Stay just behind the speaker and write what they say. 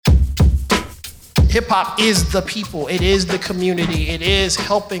hip hop is the people, it is the community, it is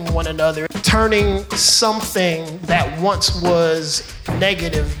helping one another, turning something that once was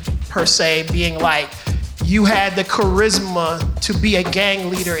negative per se, being like, you had the charisma to be a gang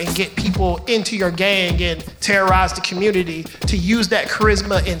leader and get people into your gang and terrorize the community, to use that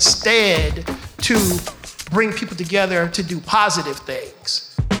charisma instead to bring people together to do positive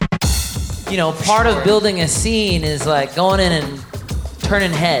things. You know, part of building a scene is like going in and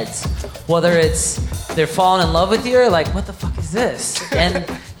turning heads. Whether it's they're falling in love with you or like, what the fuck is this? And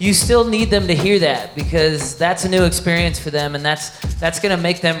you still need them to hear that because that's a new experience for them, and that's gonna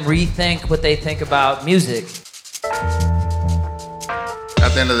make them rethink what they think about music. At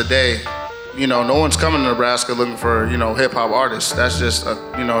the end of the day, you know, no one's coming to Nebraska looking for, you know, hip hop artists. That's just,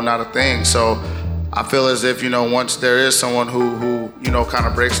 not a thing. So I feel as if, once there is someone who kind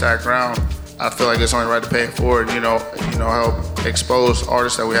of breaks that ground, I feel like it's only right to pay it forward, help expose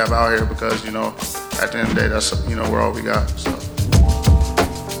artists that we have out here because, at the end of the day, that's, we're all we got, so.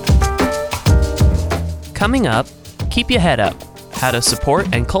 Coming up, Keep Your Head Up, how to support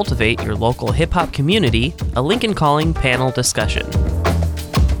and cultivate your local hip-hop community, a Lincoln Calling panel discussion.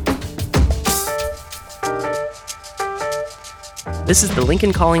 This is the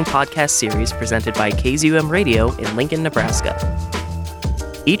Lincoln Calling podcast series presented by KZUM Radio in Lincoln, Nebraska.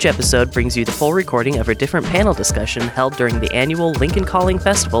 Each episode brings you the full recording of a different panel discussion held during the annual Lincoln Calling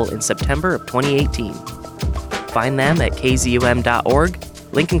Festival in September of 2018. Find them at kzum.org,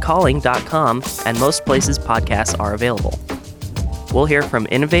 lincolncalling.com, and most places podcasts are available. We'll hear from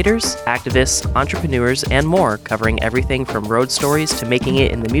innovators, activists, entrepreneurs, and more, covering everything from road stories to making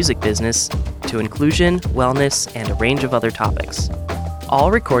it in the music business, to inclusion, wellness, and a range of other topics. All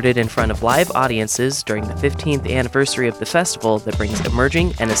recorded in front of live audiences during the 15th anniversary of the festival that brings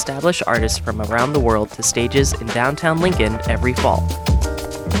emerging and established artists from around the world to stages in downtown Lincoln every fall.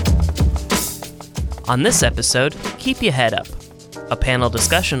 On this episode, Keep Your Head Up, a panel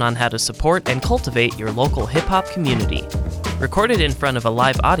discussion on how to support and cultivate your local hip-hop community. Recorded in front of a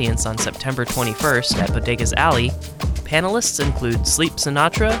live audience on September 21st at Bodegas Alley, panelists include Sleep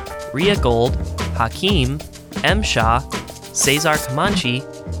Sinatra, Rhea Gold, Hakeem, M. Shah, Cesar Comanche,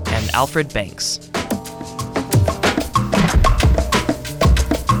 and Alfred Banks.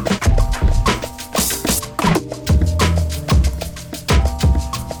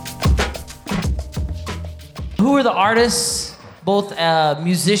 Who are the artists, both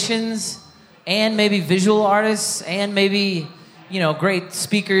musicians and maybe visual artists and maybe, great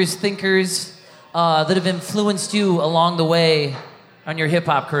speakers, thinkers that have influenced you along the way on your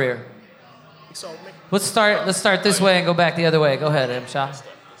hip-hop career? Let's start this way and go back the other way. Go ahead, M. Shah.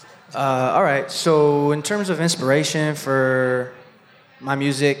 All right. So in terms of inspiration for my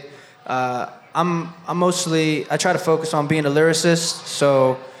music, I try to focus on being a lyricist.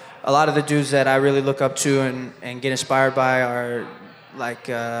 So a lot of the dudes that I really look up to and get inspired by are like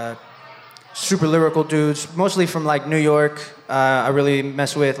super lyrical dudes, mostly from like New York. I really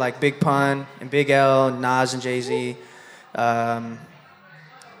mess with like Big Pun and Big L, and Nas and Jay-Z.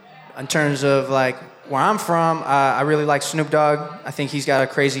 In terms of like where I'm from, I really like Snoop Dogg. I think he's got a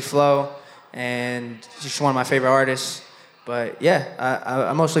crazy flow, and he's just one of my favorite artists. But yeah,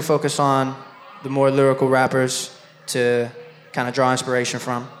 I mostly focus on the more lyrical rappers to kind of draw inspiration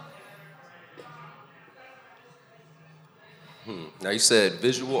from. Now you said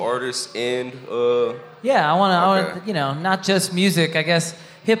visual artists and Yeah, I want not just music. I guess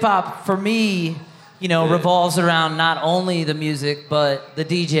hip hop for me, revolves around not only the music but the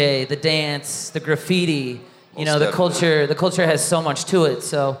DJ, the dance, the graffiti. The culture. The culture has so much to it.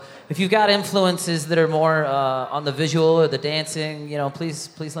 So if you've got influences that are more on the visual or the dancing,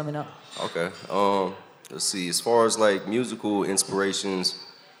 please let me know. Okay. Let's see. As far as like musical inspirations.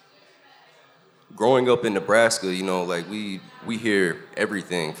 Growing up in Nebraska, like we hear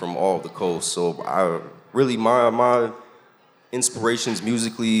everything from all the coast. So my inspirations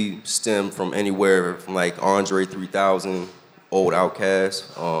musically stem from anywhere from like Andre 3000, Old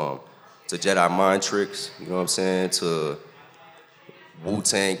Outkast, to Jedi Mind Tricks, you know what I'm saying, to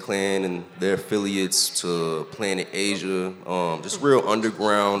Wu-Tang Clan and their affiliates, to Planet Asia, just real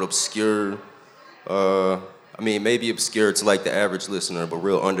underground, obscure, maybe obscure to like the average listener, but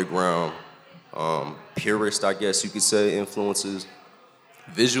real underground. Purist, I guess you could say, influences.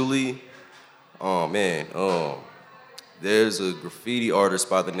 Visually, there's a graffiti artist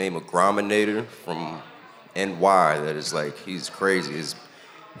by the name of Grominator from NY that is like, he's crazy.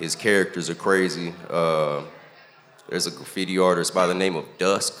 His characters are crazy. There's a graffiti artist by the name of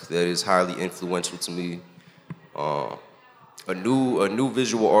Dusk that is highly influential to me. A new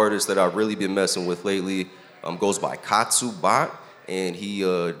visual artist that I've really been messing with lately goes by Katsu Bot. and he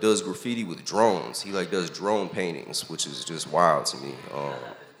does graffiti with drones. He like does drone paintings, which is just wild to me.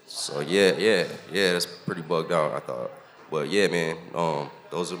 So yeah, that's pretty bugged out, I thought. But yeah, man,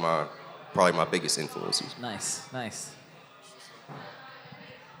 those are probably my biggest influences. Nice.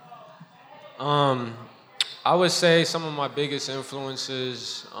 I would say some of my biggest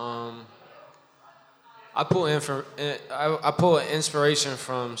influences. I pull inspiration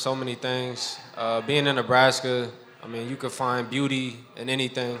from so many things. Being in Nebraska, I mean, you could find beauty in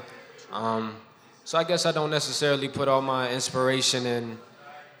anything. So I guess I don't necessarily put all my inspiration in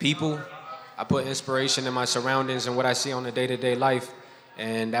people. I put inspiration in my surroundings and what I see on a day-to-day life.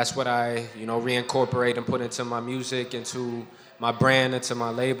 And that's what I, reincorporate and put into my music, into my brand, into my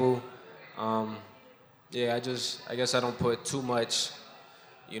label. I guess I don't put too much,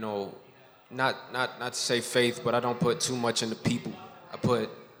 not to say faith, but I don't put too much into people. I put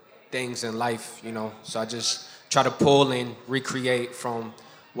things in life, So I just try to pull and recreate from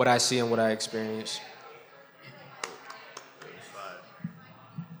what I see and what I experience.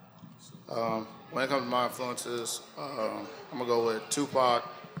 When it comes to my influences, I'm gonna go with Tupac,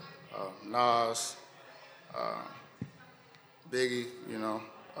 Nas, Biggie,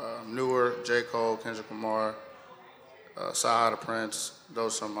 Newer, J. Cole, Kendrick Lamar, Sahara Prince.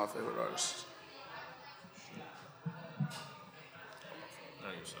 Those are some of my favorite artists.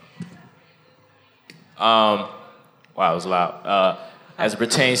 Wow, it was loud. As it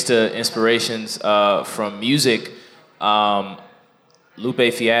pertains to inspirations from music,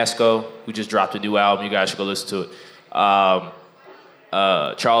 Lupe Fiasco, who just dropped a new album, you guys should go listen to it.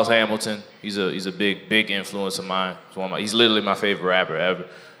 Charles Hamilton, he's a big influence of mine. He's literally my favorite rapper ever.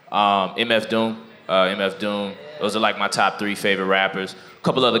 MF Doom. Those are like my top 3 favorite rappers. A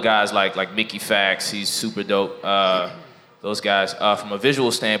couple other guys like Mickey Fax, he's super dope. Those guys. From a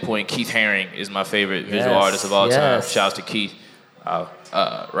visual standpoint, Keith Haring is my favorite visual artist of all time. Shouts to Keith.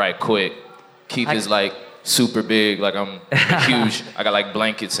 Right quick. Keith is like super big, like I'm huge. I got like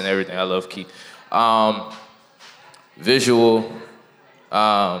blankets and everything. I love Keith. Visual.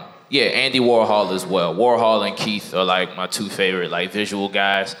 Andy Warhol as well. Warhol and Keith are like my 2 favorite like visual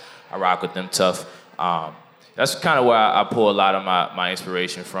guys. I rock with them tough. That's kind of where I pull a lot of my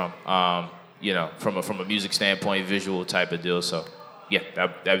inspiration from. From a music standpoint, visual type of deal. So, yeah,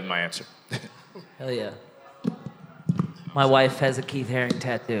 that'd be my answer. Hell yeah. My wife has a Keith Haring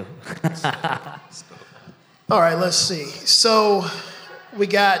tattoo. All right, let's see. So we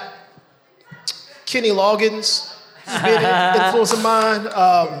got Kenny Loggins. He's been an influence of mine.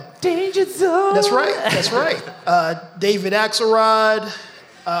 Danger Zone. That's right. David Axelrod,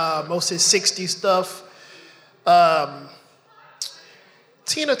 most of his 60s stuff.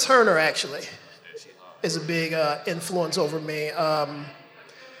 Tina Turner, actually, is a big influence over me.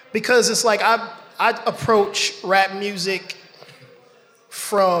 Because it's like I approach rap music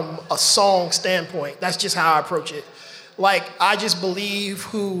from a song standpoint. That's just how I approach it. Like, I just believe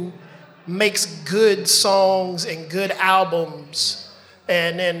who makes good songs and good albums,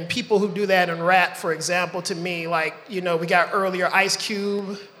 and then people who do that in rap, for example, to me, like, we got earlier Ice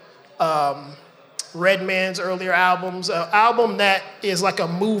Cube, Redman's earlier albums, an album that is like a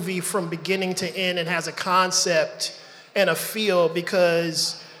movie from beginning to end and has a concept and a feel,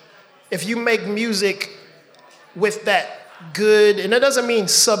 because if you make music with that good, and that doesn't mean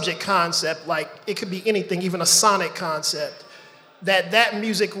subject concept, like it could be anything, even a sonic concept, that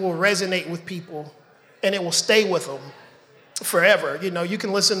music will resonate with people and it will stay with them forever. You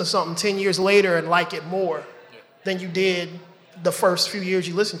can listen to something 10 years later and like it more than you did the first few years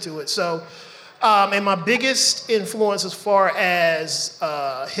you listened to it. So, and my biggest influence as far as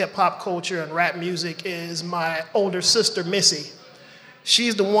hip hop culture and rap music is my older sister, Missy.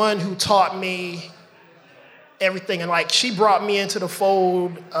 She's the one who taught me everything, and like she brought me into the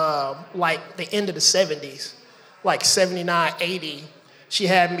fold like the end of the 70s, like 79, 80. She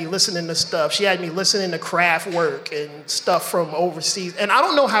had me listening to stuff. She had me listening to Kraftwerk and stuff from overseas. And I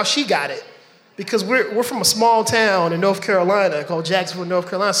don't know how she got it, because we're from a small town in North Carolina called Jacksonville, North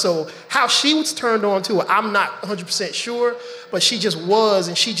Carolina. So how she was turned on to it, I'm not 100% sure, but she just was,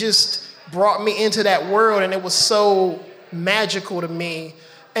 and she just brought me into that world, and it was so magical to me.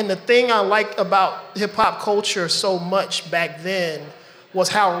 And the thing I liked about hip-hop culture so much back then was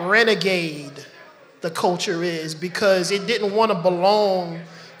how renegade the culture is, because it didn't want to belong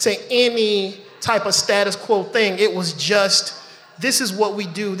to any type of status quo thing. It was just, this is what we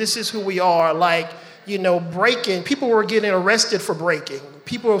do, this is who we are. Like, breaking, people were getting arrested for breaking.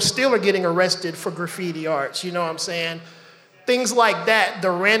 People still are getting arrested for graffiti arts, you know what I'm saying? Things like that, the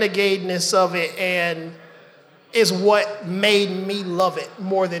renegadeness of it, and is what made me love it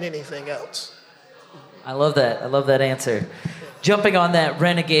more than anything else. I love that answer. jumping on that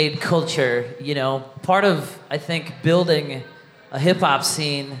renegade culture, you know, part of, I think, building a hip hop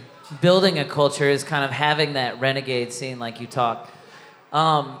scene, building a culture is kind of having that renegade scene like you talked.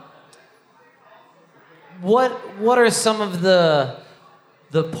 What are some of the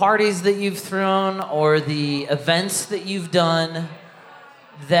parties that you've thrown or the events that you've done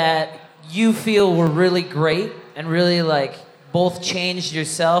that you feel were really great and really like both changed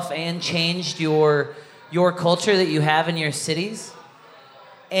yourself and changed your culture that you have in your cities?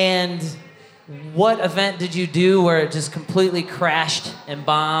 And what event did you do where it just completely crashed and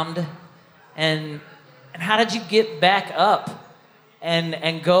bombed? And how did you get back up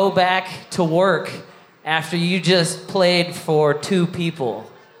and go back to work after you just played for 2 people?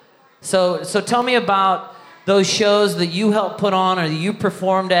 So tell me about those shows that you helped put on or that you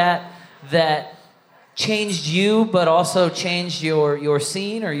performed at that changed you but also changed your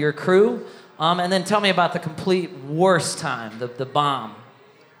scene or your crew. And then tell me about the complete worst time, the bomb.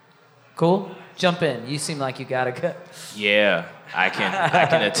 Cool? Jump in. You seem like you got it good. Yeah, I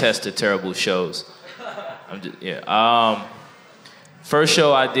can attest to terrible shows. First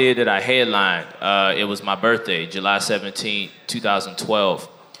show I did that I headlined, it was my birthday, July 17, 2012.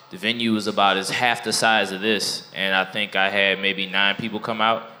 The venue was about as half the size of this, and I think I had maybe 9 people come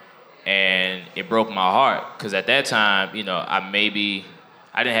out, and it broke my heart, because at that time, you know, I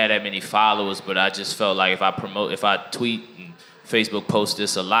didn't have that many followers, but I just felt like if I tweet and Facebook post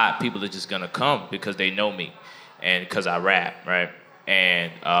this a lot, people are just gonna come because they know me, and because I rap, right?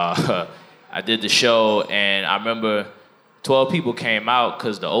 And I did the show, and I remember 12 people came out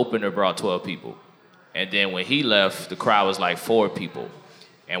because the opener brought 12 people. And then when he left, the crowd was like 4 people.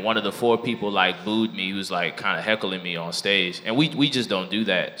 And one of the 4 people like booed me. He was like kind of heckling me on stage. And we just don't do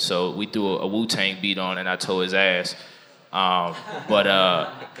that. So we threw a Wu-Tang beat on and I tore his ass. So I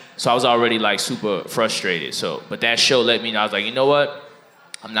was already like super frustrated. But that show let me know, I was like, you know what?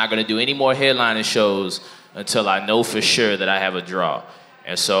 I'm not gonna do any more headlining shows until I know for sure that I have a draw.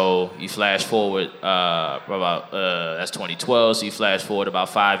 And so you flash forward that's 2012, so you flash forward about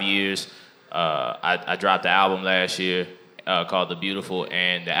 5 years. I dropped the album last year called The Beautiful,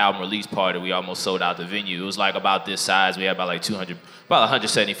 and the album release party, we almost sold out the venue. It was like about this size. We had about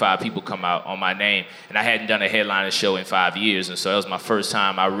 175 people come out on my name, and I hadn't done a headliner show in 5 years, and so that was my first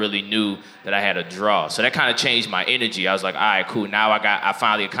time I really knew that I had a draw. So that kind of changed my energy. I was like, all right, cool, now I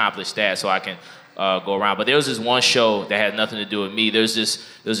finally accomplished that, so I can go around. But there was this one show that had nothing to do with me. There's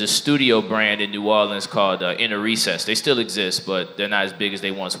this studio brand in New Orleans called Inner Recess. They still exist, but they're not as big as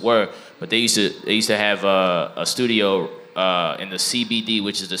they once were. But they used to have a studio in the CBD,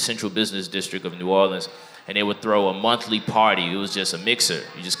 which is the Central Business District of New Orleans, and they would throw a monthly party. It was just a mixer.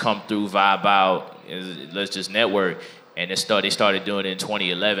 You just come through, vibe out, let's just network. And they started doing it in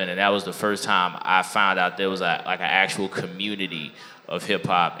 2011, and that was the first time I found out there was like an actual community of hip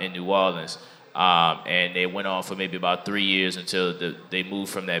hop in New Orleans. And they went on for maybe about 3 years until they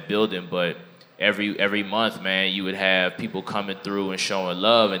moved from that building. But every month, man, you would have people coming through and showing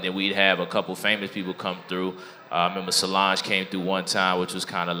love, and then we'd have a couple famous people come through. I remember Solange came through one time, which was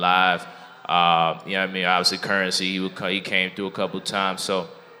kind of live. You know what I mean? Obviously, Currency, he came through a couple times. So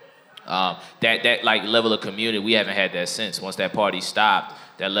that like level of community, we haven't had that since. Once that party stopped,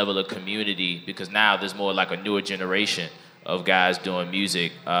 that level of community, because now there's more like a newer generation of guys doing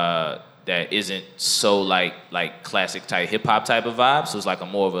music that isn't so like classic type hip hop type of vibe. So it's like a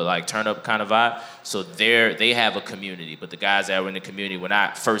more of a like turn up kind of vibe. So they have a community, but the guys that were in the community when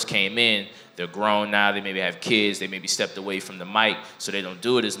I first came in, they're grown now. They maybe have kids. They maybe stepped away from the mic, so they don't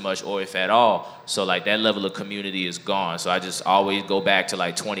do it as much, or if at all. So like that level of community is gone. So I just always go back to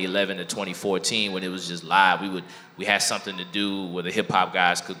like 2011 to 2014 when it was just live. We had something to do where the hip hop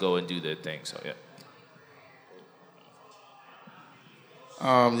guys could go and do their thing. So yeah.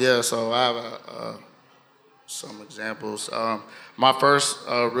 So I have some examples. My first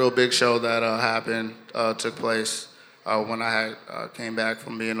real big show that happened took place when I had came back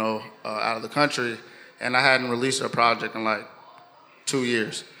from being out of the country, and I hadn't released a project in like 2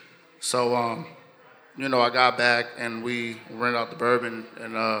 years. So, I got back and we rented out the Bourbon,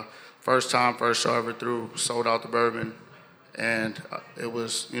 and first show I ever threw, sold out the Bourbon, and it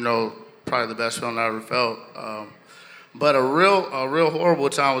was, probably the best feeling I ever felt. But a real horrible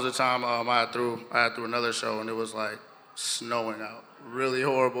time was the time I had threw another show, and it was like snowing out, really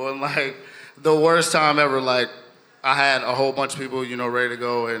horrible, and like the worst time ever. Like I had a whole bunch of people, ready to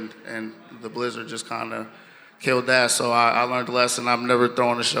go, and the blizzard just kind of killed that. So I learned a lesson. I'm never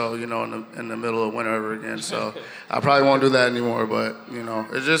throwing a show, in the middle of winter ever again. So I probably won't do that anymore. But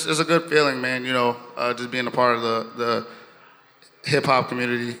it's a good feeling, man. Just being a part of the hip hop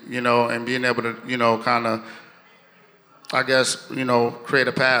community, and being able to, kind of I guess, create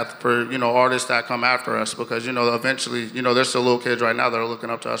a path for, artists that come after us because, eventually, there's still little kids right now that are looking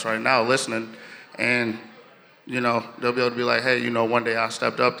up to us right now, listening, and, they'll be able to be like, hey, one day I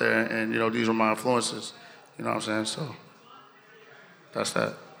stepped up there and, these were my influences. You know what I'm saying? So that's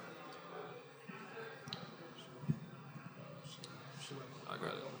that.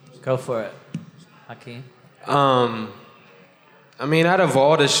 Go for it, Hakeem. I mean, out of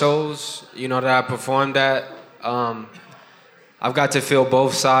all the shows, that I performed at, I've got to feel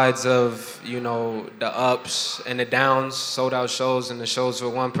both sides of, the ups and the downs, sold out shows and the shows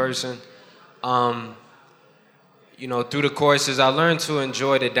with one person. Through the courses, I learned to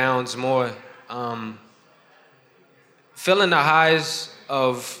enjoy the downs more. Feeling the highs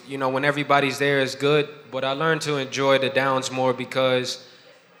of, when everybody's there is good, but I learned to enjoy the downs more because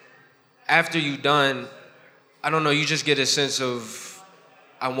after you're done, I don't know, you just get a sense of,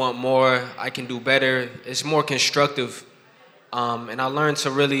 I want more, I can do better. It's more constructive. And I learned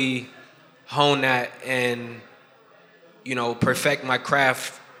to really hone that and, perfect my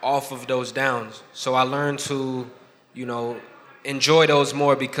craft off of those downs. So I learned to, enjoy those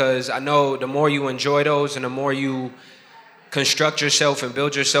more because I know the more you enjoy those and the more you construct yourself and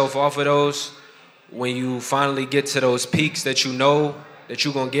build yourself off of those, when you finally get to those peaks that you know that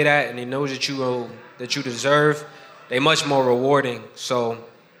you're gonna get at and you know that you deserve, they're much more rewarding. So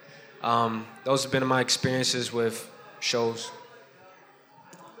those have been my experiences with shows.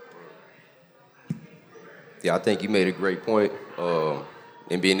 Yeah, I think you made a great point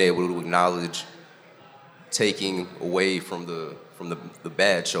in being able to acknowledge taking away from the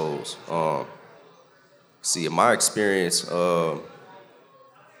bad shows. See, in my experience, the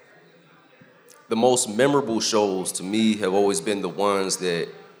most memorable shows to me have always been the ones that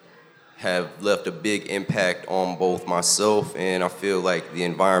have left a big impact on both myself and I feel like the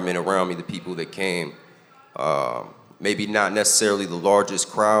environment around me, the people that came. Maybe not necessarily the largest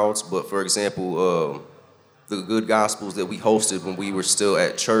crowds, but for example, the Good Gospels that we hosted when we were still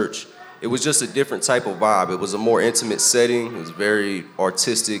at church, it was just a different type of vibe. It was a more intimate setting. It was very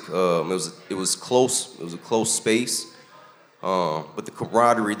artistic. It was close. It was a close space. But the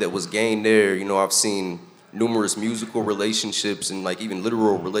camaraderie that was gained there, I've seen numerous musical relationships and like even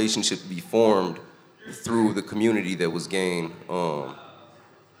literal relationships be formed through the community that was gained.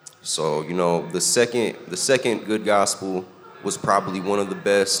 So the second Good Gospel was probably one of the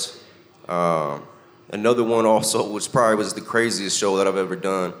best. Another one also, which probably was the craziest show that I've ever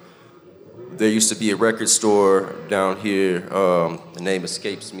done. There used to be a record store down here. The name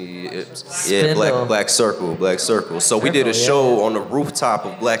escapes me. Black Circle. So we did a show on the rooftop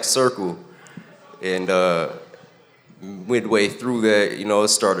of Black Circle, and midway through that, it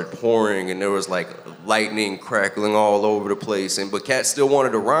started pouring, and there was like lightning crackling all over the place. But Cat still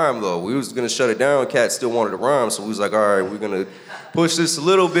wanted to rhyme though. We was gonna shut it down. Cat still wanted to rhyme, so we was like, all right, we're gonna push this a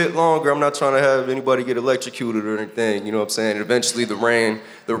little bit longer. I'm not trying to have anybody get electrocuted or anything, you know what I'm saying? And eventually the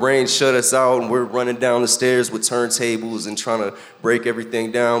rain shut us out and we're running down the stairs with turntables and trying to break everything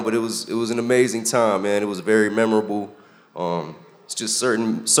down, but it was an amazing time, man. It was very memorable. It's just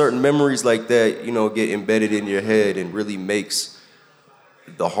certain memories like that, get embedded in your head and really makes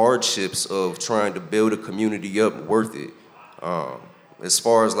the hardships of trying to build a community up worth it. As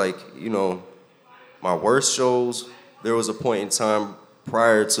far as like, my worst shows, there was a point in time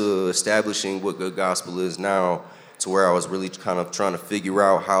prior to establishing what Good Gospel is now to where I was really kind of trying to figure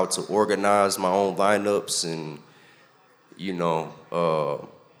out how to organize my own lineups and, you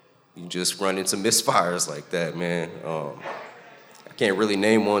just run into misfires like that, man. I can't really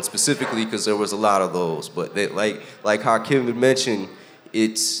name one specifically because there was a lot of those, but like Hakeem had mentioned,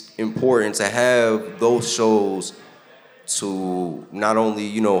 it's important to have those shows to not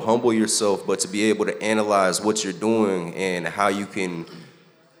only, humble yourself, but to be able to analyze what you're doing and how you can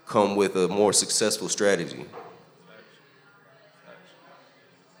come with a more successful strategy.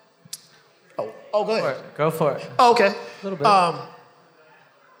 Oh, go ahead. Go for it. Oh, okay. A little bit.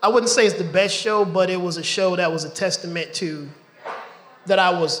 I wouldn't say it's the best show, but it was a show that was a testament to that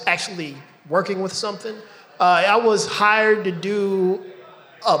I was actually working with something. I was hired to do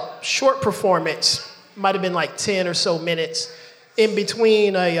a short performance, might have been like 10 or so minutes, in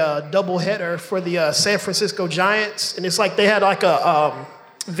between a doubleheader for the San Francisco Giants. And it's like they had like a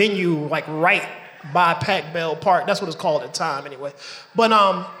venue like right by Pac Bell Park. That's what it's called at the time anyway.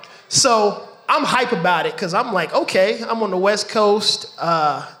 But so I'm hype about it because I'm like, okay, I'm on the West Coast,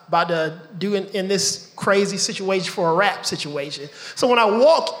 about to do in this crazy situation for a rap situation. So when I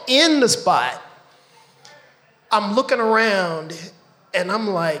walk in the spot, I'm looking around and I'm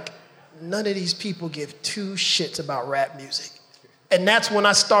like, none of these people give two shits about rap music. And that's when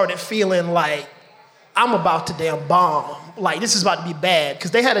I started feeling like I'm about to damn bomb. Like, this is about to be bad.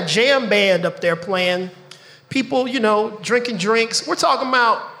 Because they had a jam band up there playing. People, drinking drinks. We're talking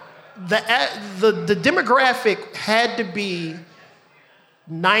about the demographic had to be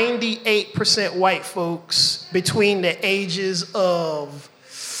 98% white folks between the ages of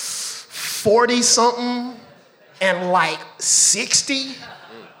 40-something and like 60.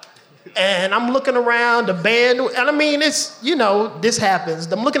 And I'm looking around the band, and I mean, it's, this happens.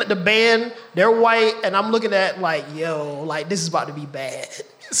 I'm looking at the band, they're white, and I'm looking at like, this is about to be bad.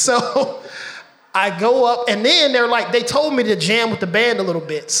 So I go up, and then they told me to jam with the band a little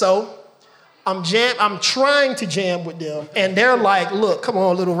bit. So I'm trying to jam with them, and they're like, look, come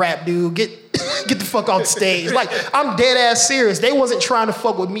on, little rap dude, get the fuck off the stage. Like, I'm dead ass serious. They wasn't trying to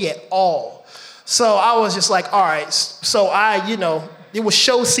fuck with me at all. So I was just like, all right. So it was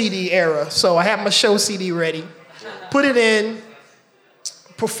show CD era, so I had my show CD ready, put it in,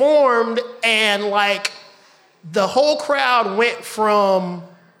 performed, and like the whole crowd went from,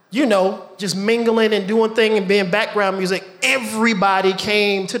 just mingling and doing things and being background music. Everybody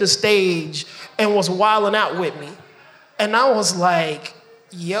came to the stage and was wilding out with me. And I was like,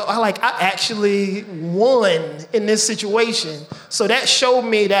 I actually won in this situation. So that showed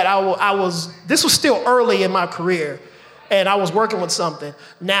me that this was still early in my career. And I was working with something.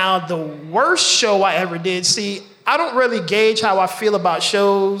 Now, the worst show I ever did, I don't really gauge how I feel about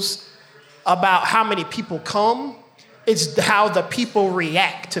shows, about how many people come. It's how the people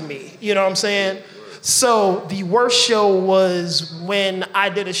react to me. You know what I'm saying? So the worst show was when I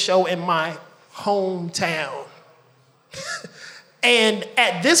did a show in my hometown. And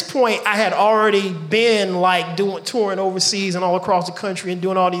at this point, I had already been like touring overseas and all across the country and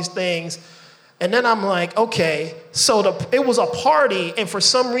doing all these things. And then I'm like, okay, so it was a party, and for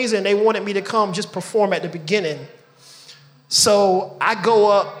some reason they wanted me to come just perform at the beginning. So I go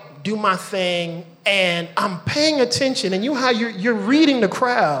up, do my thing, and I'm paying attention, and you're reading the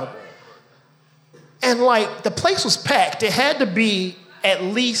crowd. And like, the place was packed. It had to be at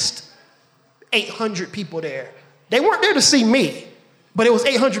least 800 people there. They weren't there to see me, but it was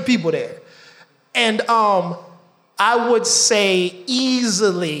 800 people there. And I would say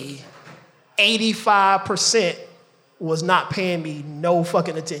easily 85% was not paying me no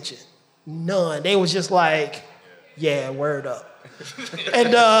fucking attention. None. They was just like, yeah, word up.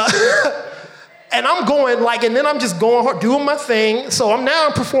 And I'm going like, and then I'm just going hard, doing my thing. So I'm now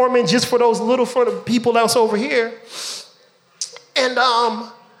performing just for those little for the people that's over here. And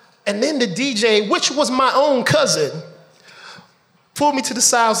then the DJ, which was my own cousin, pulled me to the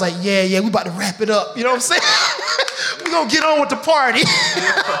side. I was like, yeah, we about to wrap it up. You know what I'm saying? We gonna get on with the party.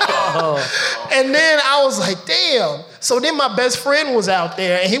 And then I was like, damn. So then my best friend was out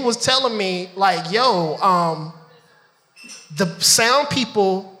there, and he was telling me like, yo, the sound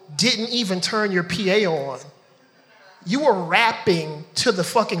people didn't even turn your PA on. You were rapping to the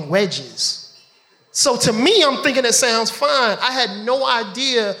fucking wedges. So to me, I'm thinking it sounds fine. I had no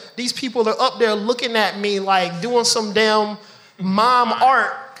idea these people are up there looking at me like doing some damn mom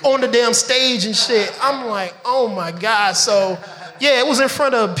art on the damn stage and shit. I'm like, oh my God. So yeah, it was in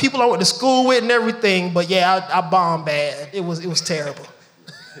front of people I went to school with and everything, but yeah, I bombed bad. It was terrible.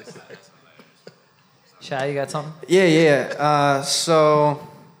 Shy, you got something? Yeah. So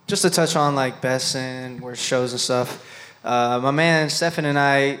just to touch on like best and worst shows and stuff. My man Stefan and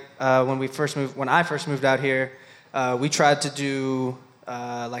I, when I first moved out here, we tried to do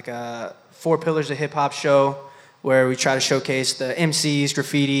like a 4 Pillars of Hip Hop show where we try to showcase the MCs,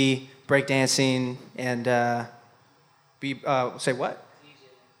 graffiti, breakdancing, and say what? DJ.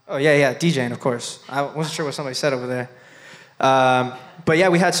 Oh yeah, DJing, of course. I wasn't sure what somebody said over there. But yeah,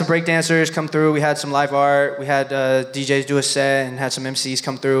 we had some breakdancers come through. We had some live art. We had DJs do a set and had some MCs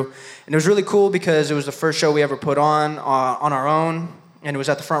come through. And it was really cool because it was the first show we ever put on our own, and it was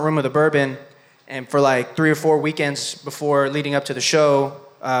at the front room of the Bourbon. And for like 3 or 4 weekends before leading up to the show,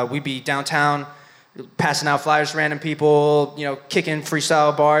 we'd be downtown passing out flyers to random people, kicking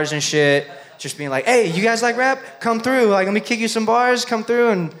freestyle bars and shit, just being like, hey, you guys like rap? Come through. Like, let me kick you some bars. Come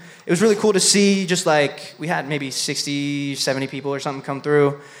through. And it was really cool to see, just like, we had maybe 60, 70 people or something come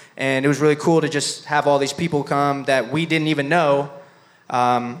through. And it was really cool to just have all these people come that we didn't even know.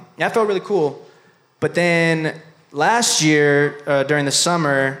 That felt really cool. But then last year, during the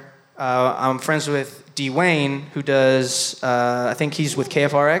summer, I'm friends with D-Wayne, who does, I think he's with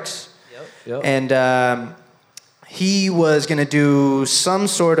KFRX. Yep. And he was going to do some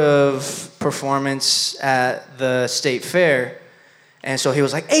sort of performance at the state fair. And so he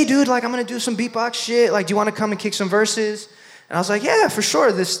was like, hey, dude, like, I'm going to do some beatbox shit. Like, do you want to come and kick some verses? And I was like, yeah, for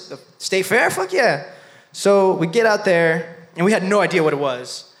sure. The state fair? Fuck yeah. So we get out there, and we had no idea what it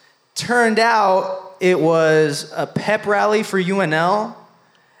was. Turned out it was a pep rally for UNL,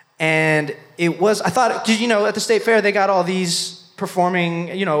 and it was, I thought, because, at the State Fair, they got all these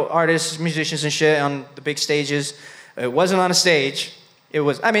performing, artists, musicians and shit on the big stages. It wasn't on a stage. There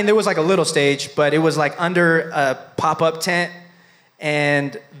was like a little stage, but it was like under a pop-up tent,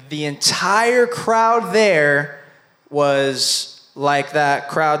 and the entire crowd there was like that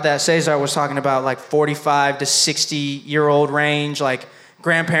crowd that Cesar was talking about, like 45 to 60-year-old range, like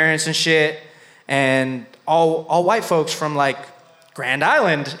grandparents and shit, and all white folks from like Grand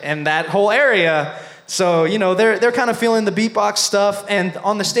Island and that whole area. So, they're kind of feeling the beatbox stuff, and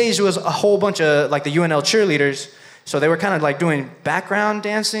on the stage was a whole bunch of like the UNL cheerleaders. So they were kind of like doing background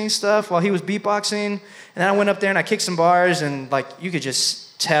dancing stuff while he was beatboxing. And then I went up there and I kicked some bars, and like you could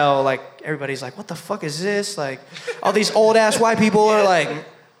just tell, like everybody's like, what the fuck is this? Like all these old ass white people are like,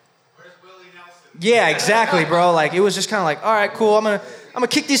 where's Willie Nelson? Yeah, exactly, bro. Like it was just kind of like, all right, cool. I'm gonna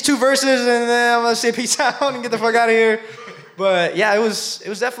kick these 2 verses and then I'm gonna say peace out and get the fuck out of here. But yeah, it was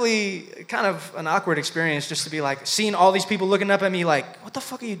definitely kind of an awkward experience just to be like seeing all these people looking up at me like, what the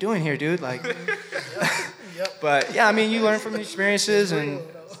fuck are you doing here, dude? Like, but yeah, you learn from the experiences, and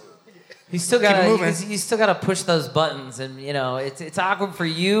you still gotta push those buttons, and it's awkward for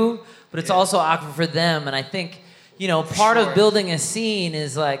you, but it's also awkward for them. And I think part of building a scene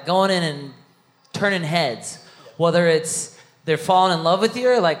is like going in and turning heads, whether it's they're falling in love with you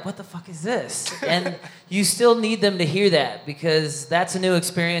or like, what the fuck is this? And you still need them to hear that, because that's a new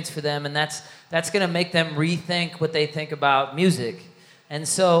experience for them, and that's gonna make them rethink what they think about music. And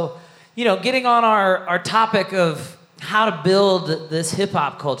so, getting on our topic of how to build this hip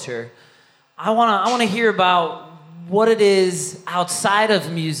hop culture, I wanna hear about what it is outside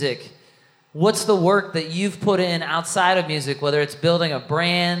of music. What's the work that you've put in outside of music, whether it's building a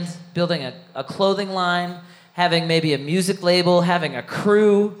brand, building a clothing line, having maybe a music label, having a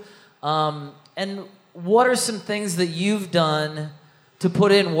crew, and what are some things that you've done to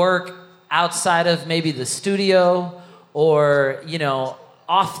put in work outside of maybe the studio or,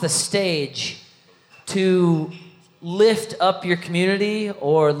 off the stage to lift up your community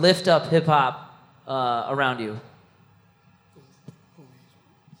or lift up hip hop around you?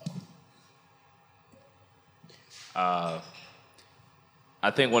 I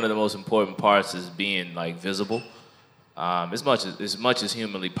think one of the most important parts is being like visible, as much as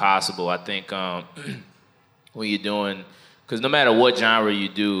humanly possible. I think when you're doing, because no matter what genre you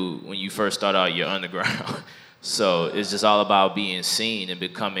do, when you first start out, you're underground. So it's just all about being seen and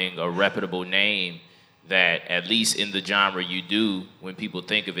becoming a reputable name that, at least in the genre you do, when people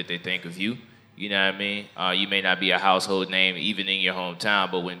think of it, they think of you. You know what I mean? You may not be a household name even in your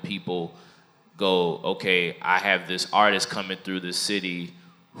hometown, but when people go, okay, I have this artist coming through the city,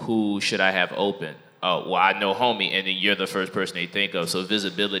 who should I have open? Oh, well, I know homie, and then you're the first person they think of. So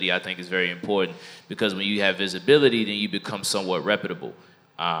visibility, I think, is very important, because when you have visibility, then you become somewhat reputable.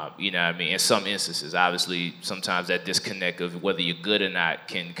 You know what I mean? In some instances, obviously, sometimes that disconnect of whether you're good or not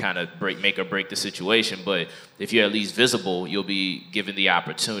can kind of make or break the situation. But if you're at least visible, you'll be given the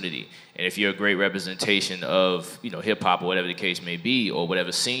opportunity. And if you're a great representation of, hip hop or whatever the case may be, or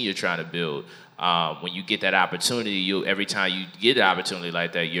whatever scene you're trying to build, when you get that opportunity, every time you get an opportunity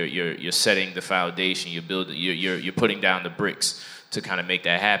like that, you're setting the foundation. You're putting down the bricks to kind of make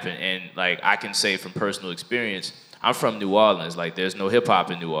that happen. And like I can say from personal experience, I'm from New Orleans. Like, there's no hip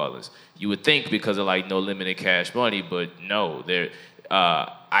hop in New Orleans. You would think because of like No Limit and Cash Money, but no.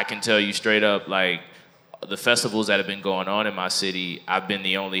 I can tell you straight up, like the festivals that have been going on in my city, I've been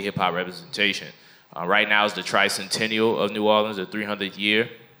the only hip hop representation. Right now is the Tricentennial of New Orleans, the 300th year.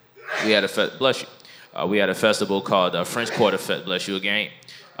 We had we had a festival called French Quarter Fest. Bless you again.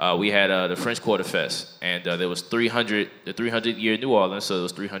 We had the French Quarter Fest, and there was the 300th year New Orleans, so there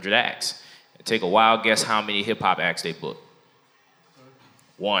was 300 acts. Take a wild guess how many hip-hop acts they booked.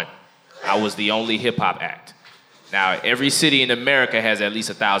 1. I was the only hip-hop act. Now, every city in America has at least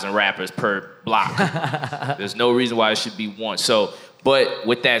 1,000 rappers per block. There's no reason why it should be 1. So, but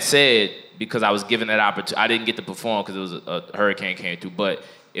with that said, because I was given that opportunity, I didn't get to perform because it was a hurricane came through, but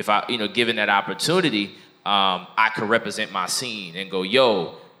if I, given that opportunity, I could represent my scene and go,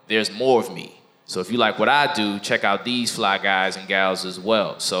 yo, there's more of me. So if you like what I do, check out these fly guys and gals as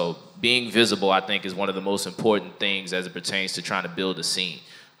well. So being visible, I think, is one of the most important things as it pertains to trying to build a scene.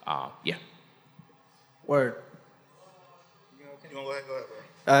 Yeah. Word. You want to go ahead,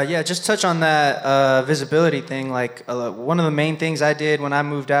 bro? Yeah, just touch on that visibility thing. Like, one of the main things I did when I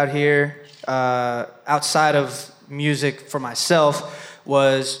moved out here, outside of music for myself,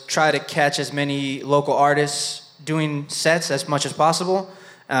 was try to catch as many local artists doing sets as much as possible,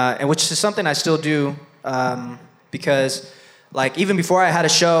 and which is something I still do, because like even before I had a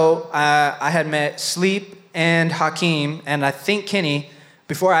show, I had met Sleep and Hakeem, and I think Kenny,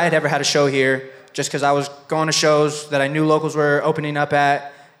 before I had ever had a show here, just because I was going to shows that I knew locals were opening up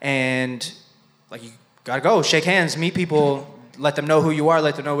at, and like you gotta go, shake hands, meet people, let them know who you are,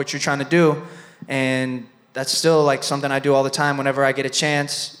 let them know what you're trying to do, and that's still like something I do all the time. Whenever I get a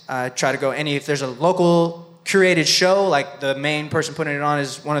chance, I try to go if there's a local curated show, like the main person putting it on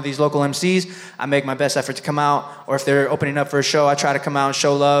is one of these local MCs, I make my best effort to come out. Or if they're opening up for a show, I try to come out and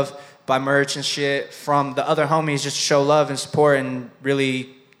show love, buy merch and shit from the other homies, just to show love and support and really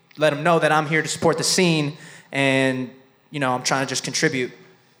let them know that I'm here to support the scene and, you know, I'm trying to just contribute.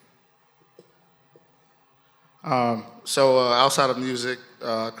 So outside of music,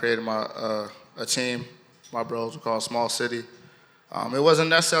 created a team, my bros, we call it Small City. It wasn't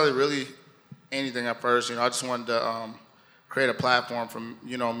necessarily really anything at first. You know, I just wanted to create a platform for,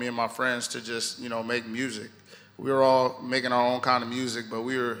 you know, me and my friends to just, you know, make music. We were all making our own kind of music, but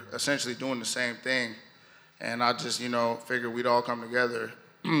we were essentially doing the same thing. And I just, you know, figured we'd all come together,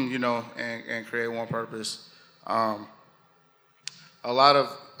 you know, and create one purpose. A lot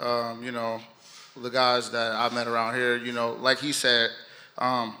of, you know, the guys that I've met around here, you know, like he said,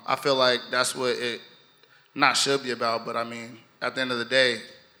 I feel like that's what it not should be about, but I mean, at the end of the day,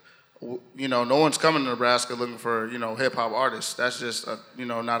 you know, no one's coming to Nebraska looking for, you know, hip-hop artists. That's just, you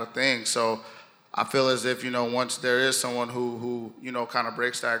know, not a thing. So I feel as if, you know, once there is someone who you know, kind of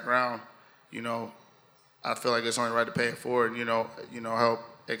breaks that ground, you know, I feel like it's only right to pay it forward and, you know, help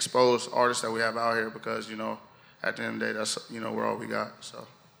expose artists that we have out here because, you know, at the end of the day, that's, you know, we're all we got, so.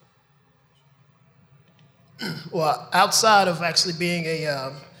 Well, outside of actually being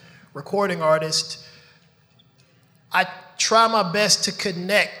a recording artist, I try my best to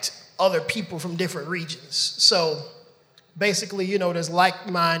connect other people from different regions. So basically, you know, there's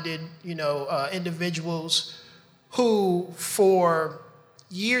like-minded, you know, individuals who for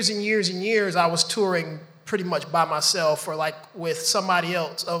years and years and years I was touring pretty much by myself or like with somebody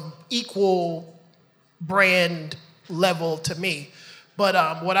else of equal brand level to me.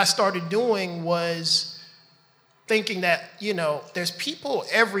 But what I started doing was thinking that, you know, there's people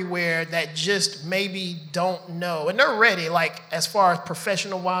everywhere that just maybe don't know, and they're ready, like as far as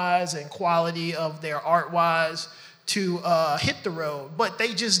professional-wise and quality of their art-wise, to hit the road, but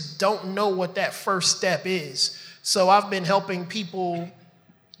they just don't know what that first step is. So I've been helping people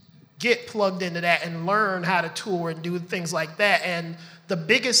get plugged into that and learn how to tour and do things like that. And the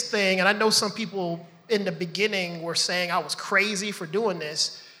biggest thing, and I know some people in the beginning were saying I was crazy for doing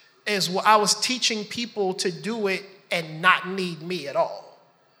this, is I was teaching people to do it and not need me at all.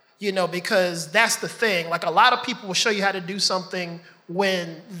 You know, because that's the thing. Like a lot of people will show you how to do something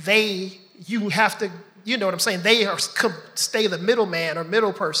when you have to, you know what I'm saying? They stay the middleman or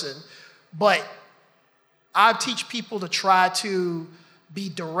middle person. But I teach people to try to be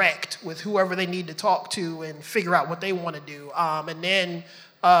direct with whoever they need to talk to and figure out what they want to do. And then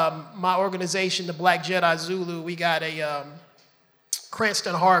my organization, the Black Jedi Zulu, we got a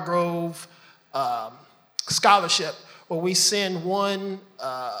Cranston Hargrove scholarship where we send one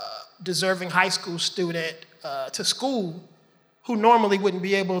deserving high school student to school who normally wouldn't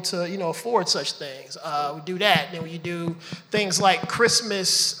be able to, you know, afford such things. We do that. And then we do things like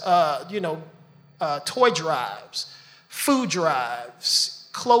Christmas, toy drives, food drives,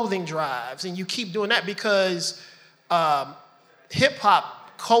 clothing drives, and you keep doing that because hip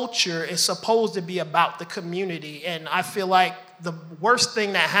hop culture is supposed to be about the community. And I feel like the worst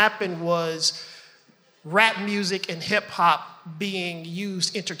thing that happened was rap music and hip hop being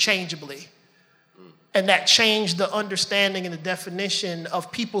used interchangeably. And that changed the understanding and the definition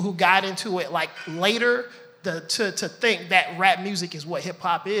of people who got into it like later to think that rap music is what hip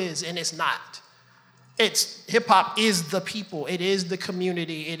hop is, and it's not. It's hip hop is the people, it is the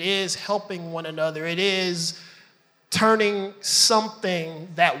community, it is helping one another, it is turning something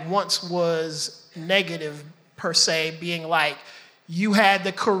that once was negative per se, being like, you had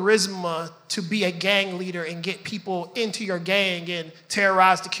the charisma to be a gang leader and get people into your gang and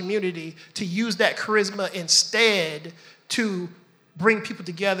terrorize the community, to use that charisma instead to bring people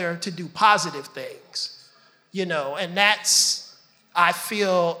together to do positive things, you know, and that's, I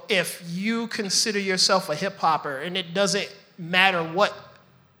feel, if you consider yourself a hip hopper, and it doesn't matter what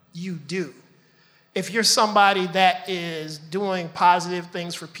you do, if you're somebody that is doing positive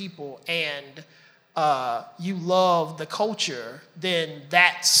things for people and you love the culture, then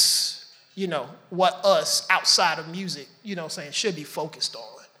that's, you know, what us outside of music, you know what I'm saying, should be focused on.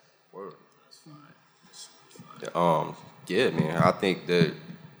 Word. Yeah, man, I think that,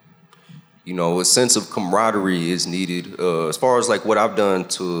 you know, a sense of camaraderie is needed. As far as like what I've done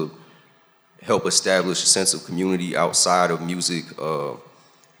to help establish a sense of community outside of music. I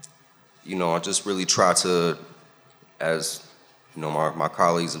just really try to, as my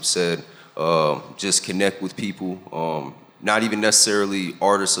colleagues have said, just connect with people. Not even necessarily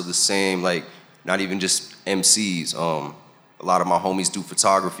artists of the same, like not even just MCs. A lot of my homies do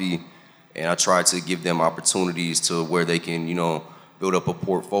photography, and I try to give them opportunities to where they can, build up a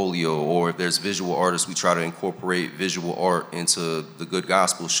portfolio. Or if there's visual artists, we try to incorporate visual art into the Good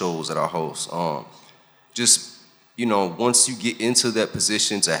Gospel shows that I host. Once you get into that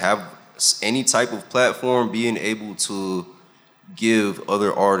position to have any type of platform, being able to give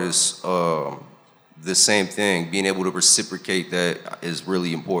other artists the same thing, being able to reciprocate that is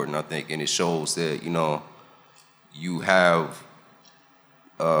really important, I think, and it shows that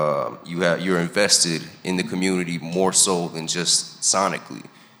you're invested in the community more so than just sonically.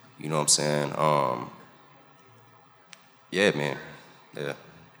 You know what I'm saying? Yeah, man. Yeah.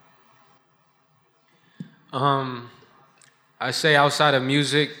 I say outside of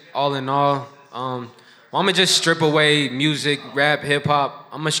music, all in all, I'm gonna just strip away music, rap, hip hop.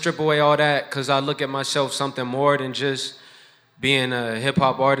 I'm gonna strip away all that because I look at myself something more than just being a hip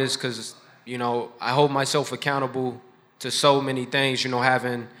hop artist. Because I hold myself accountable to so many things.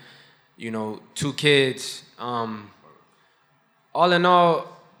 Having 2 kids. All in all,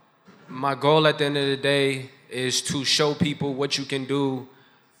 my goal at the end of the day is to show people what you can do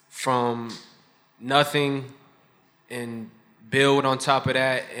from nothing and build on top of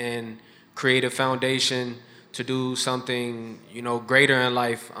that and create a foundation to do something, greater in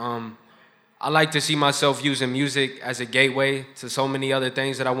life. I like to see myself using music as a gateway to so many other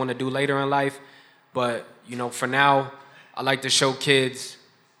things that I want to do later in life. But, for now, I like to show kids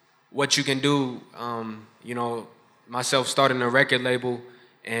what you can do. Myself starting a record label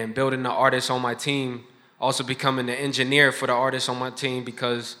and building the artists on my team, also becoming the engineer for the artists on my team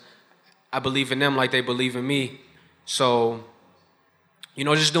because I believe in them like they believe in me. So,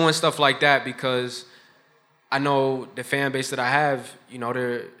 just doing stuff like that because I know the fan base that I have,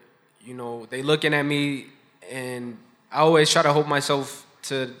 they looking at me, and I always try to hold myself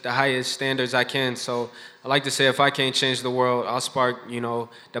to the highest standards I can. So I like to say if I can't change the world, I'll spark,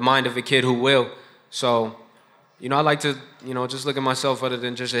 the mind of a kid who will. So, I like to, just look at myself other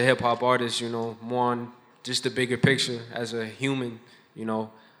than just a hip hop artist, more on just the bigger picture as a human,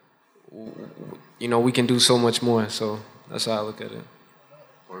 we can do so much more. So that's how I look at it.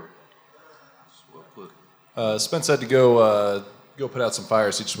 Spence had to go put out some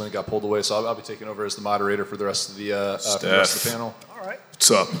fires. He just went and got pulled away, so I'll be taking over as the moderator for the rest of the panel. All right. What's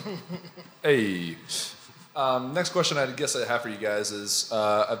up? Hey. Next question I guess I have for you guys is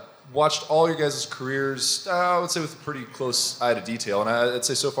I've watched all your guys' careers, I would say with a pretty close eye to detail, and I'd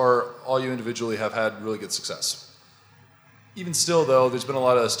say so far all you individually have had really good success. Even still, though, there's been a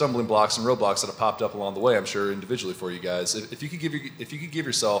lot of stumbling blocks and roadblocks that have popped up along the way, I'm sure, individually for you guys. If you could give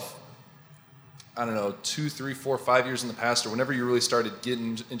yourself, I don't know, 2, 3, 4, 5 years in the past, or whenever you really started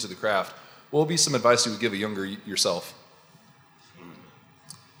getting into the craft, what would be some advice you would give a younger yourself?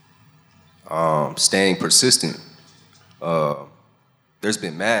 Staying persistent. There's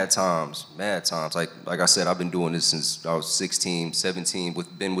been mad times. Like I said, I've been doing this since I was 16, 17,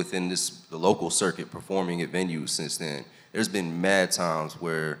 been within the local circuit, performing at venues since then. There's been mad times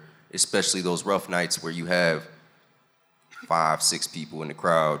where, especially those rough nights where you have 5, 6 people in the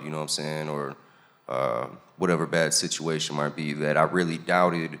crowd, you know what I'm saying, or whatever bad situation might be, that I really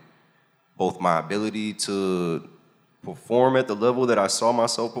doubted both my ability to perform at the level that I saw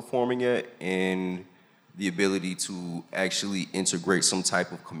myself performing at and the ability to actually integrate some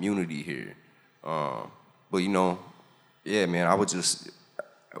type of community here. But yeah, man, I would just,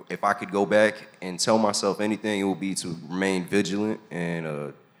 if I could go back and tell myself anything, it would be to remain vigilant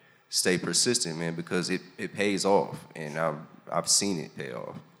and stay persistent, man, because it pays off, and I've seen it pay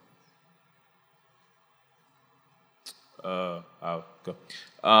off. I'll go.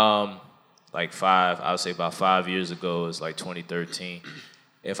 I would say about 5 years ago, it's like 2013.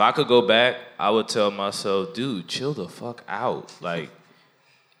 If I could go back, I would tell myself, dude, chill the fuck out. Like,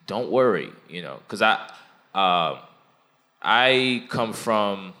 don't worry, because I come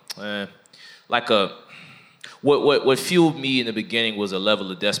from what fueled me in the beginning was a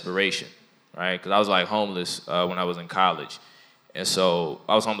level of desperation, right? Because I was like homeless when I was in college. And so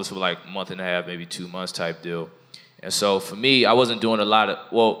I was homeless for like a month and a half, maybe 2 months type deal. And so for me, I wasn't doing a lot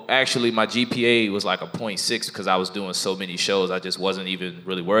of, actually my GPA was like a 0.6 because I was doing so many shows. I just wasn't even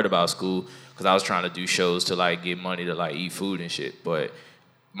really worried about school because I was trying to do shows to like get money to like eat food and shit. But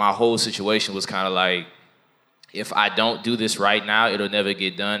my whole situation was kind of like, if I don't do this right now, it'll never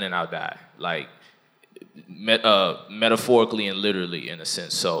get done and I'll die. Like metaphorically and literally in a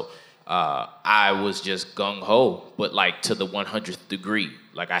sense. So I was just gung-ho, but like to the 100th degree.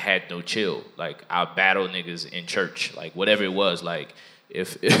 Like I had no chill. Like I battle niggas in church, like whatever it was. Like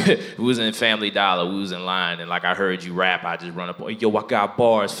if we was in Family Dollar, we was in line, and like I heard you rap, I just run up on, yo, I got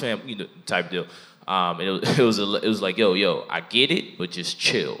bars, fam, type deal. It was like, yo, I get it, but just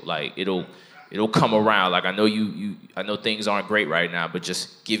chill. Like it'll come around. Like I know I know things aren't great right now, but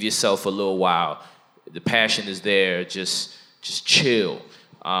just give yourself a little while. The passion is there. Just chill.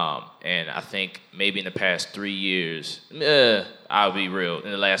 And I think maybe in the past 3 years, I'll be real,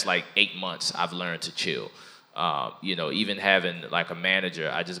 in the last like 8 months, I've learned to chill. Even having like a manager,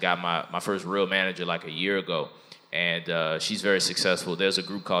 I just got my first real manager like a year ago, and she's very successful. There's a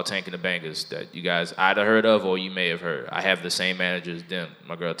group called Tank and the Bangers that you guys either heard of or you may have heard. I have the same manager as them,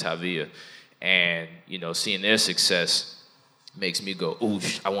 my girl Tavia, and seeing their success makes me go, ooh,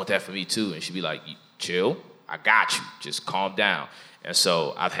 I want that for me too. And she'd be like, chill, I got you, just calm down. And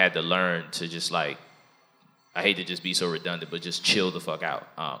so I've had to learn to just like, I hate to just be so redundant, but just chill the fuck out.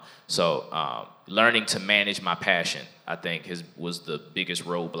 Learning to manage my passion, I think, was the biggest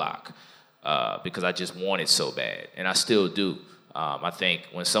roadblock because I just want it so bad, and I still do. I think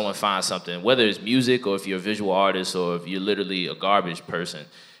when someone finds something, whether it's music or if you're a visual artist or if you're literally a garbage person,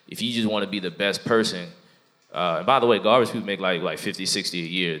 if you just want to be the best person, and by the way, garbage people make like 50, 60 a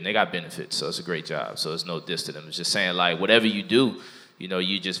year, and they got benefits, so it's a great job. So it's no diss to them. It's just saying, like, whatever you do,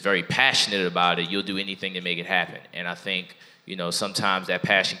 you're just very passionate about it. You'll do anything to make it happen. And I think, sometimes that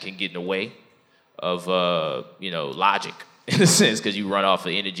passion can get in the way of, logic, in a sense, because you run off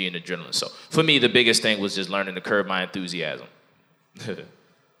of energy and adrenaline. So for me, the biggest thing was just learning to curb my enthusiasm. The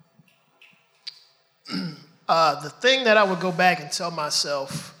thing that I would go back and tell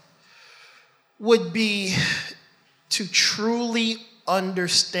myself would be to truly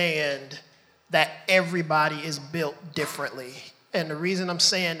understand that everybody is built differently. And the reason I'm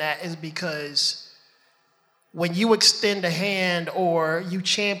saying that is because when you extend a hand or you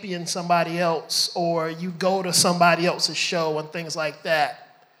champion somebody else or you go to somebody else's show and things like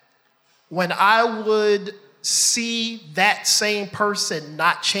that, when I would see that same person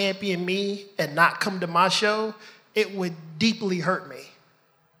not champion me and not come to my show, it would deeply hurt me.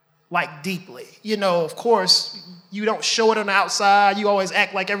 Like deeply. Of course, you don't show it on the outside. You always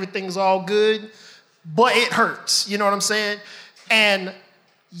act like everything's all good, but it hurts. You know what I'm saying? And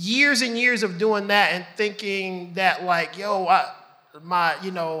years and years of doing that and thinking that like, I've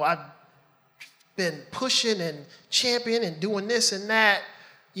been pushing and championing and doing this and that,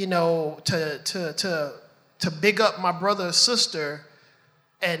 to big up my brother or sister,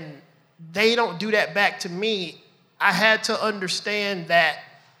 and they don't do that back to me. I had to understand that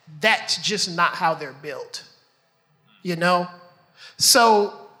that's just not how they're built,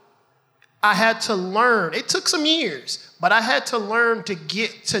 So I had to learn. It took some years, but I had to learn to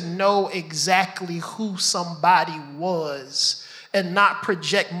get to know exactly who somebody was and not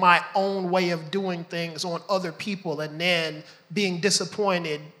project my own way of doing things on other people and then being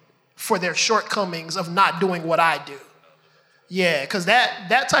disappointed for their shortcomings of not doing what I do. Yeah, because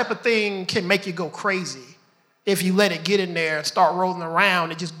that type of thing can make you go crazy. If you let it get in there and start rolling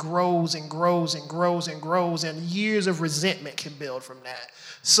around, it just grows and grows and grows and grows, and years of resentment can build from that.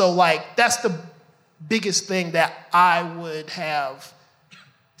 So, like, that's the biggest thing that I would have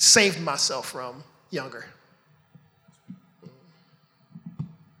saved myself from younger.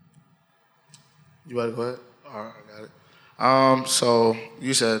 You want to go ahead? All right, I got it. So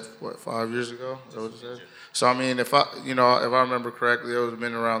you said, 5 years ago? Is that what you said? So I mean, if I remember correctly, it would have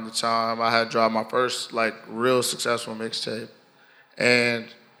been around the time I had dropped my first like real successful mixtape, and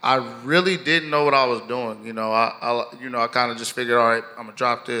I really didn't know what I was doing. I kind of just figured, all right, I'm gonna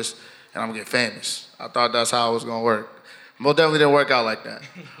drop this and I'm gonna get famous. I thought that's how it was gonna work. Most definitely didn't work out like that.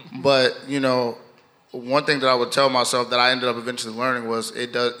 But one thing that I would tell myself that I ended up eventually learning was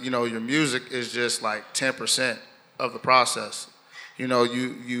it does. Your music is just like 10% of the process.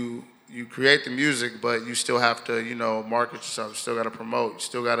 You create the music, but you still have to, market yourself. You still got to promote.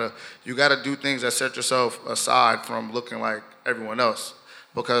 You got to do things that set yourself aside from looking like everyone else.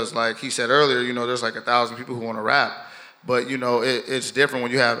 Because like he said earlier, there's like 1,000 people who want to rap, but it's different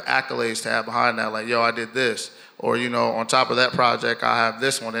when you have accolades to have behind that. Like, yo, I did this, or on top of that project, I have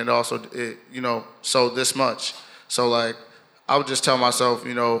this one, and also, sold this much. So like, I would just tell myself,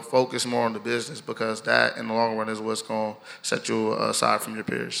 focus more on the business because that, in the long run, is what's going to set you aside from your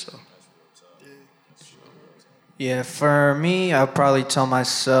peers. So. Yeah, for me, I'd probably tell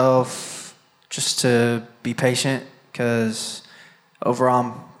myself just to be patient because overall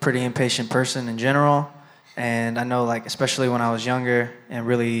I'm a pretty impatient person in general. And I know, like, especially when I was younger and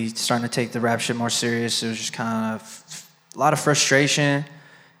really starting to take the rap shit more serious, it was just kind of a lot of frustration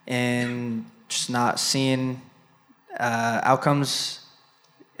and just not seeing outcomes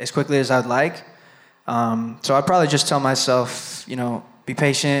as quickly as I'd like. So I'd probably just tell myself, be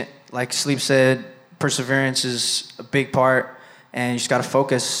patient. Like Sleep said, perseverance is a big part, and you just got to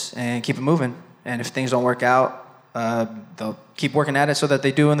focus and keep it moving. And if things don't work out, they'll keep working at it so that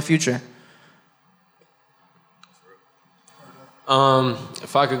they do in the future.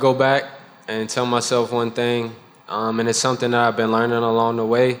 If I could go back and tell myself one thing, and it's something that I've been learning along the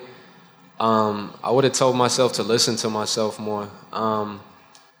way, I would have told myself to listen to myself more. I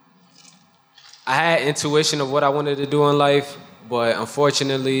had intuition of what I wanted to do in life, but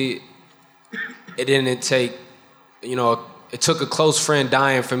unfortunately, it didn't take, it took a close friend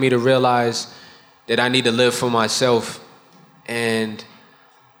dying for me to realize that I need to live for myself. And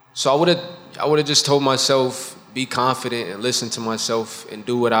so I would have just told myself, be confident and listen to myself and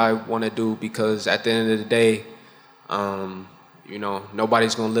do what I want to do, because at the end of the day,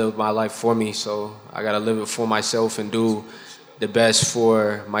 nobody's going to live my life for me, so I got to live it for myself and do the best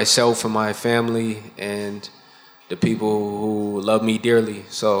for myself and my family and the people who love me dearly.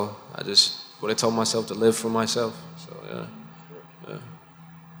 So I just would have told myself to live for myself. So, yeah.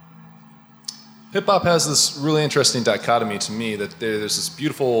 Hip-hop has this really interesting dichotomy to me that there's this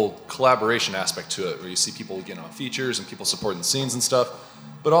beautiful collaboration aspect to it where you see people getting on features and people supporting the scenes and stuff.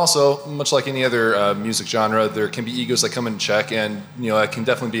 But also, much like any other music genre, there can be egos that come in check, and it can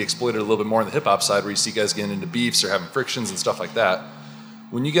definitely be exploited a little bit more on the hip-hop side where you see guys getting into beefs or having frictions and stuff like that.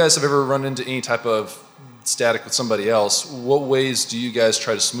 When you guys have ever run into any type of static with somebody else, what ways do you guys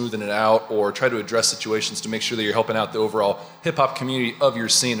try to smoothen it out or try to address situations to make sure that you're helping out the overall hip-hop community of your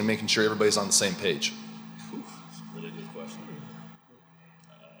scene and making sure everybody's on the same page? Really good question.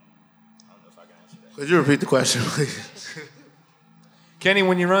 I don't know if I can answer that. Could you repeat the question, please? Kenny,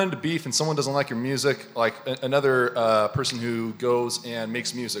 when you run into beef and someone doesn't like your music, like another person who goes and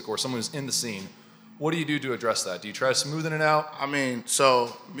makes music or someone who's in the scene, what do you do to address that? Do you try to smoothen it out? I mean,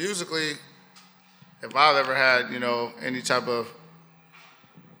 so musically, if I've ever had, any type of,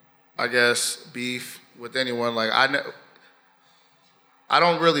 I guess, beef with anyone, like I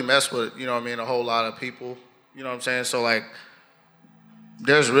don't really mess with, a whole lot of people, you know what I'm saying? So like,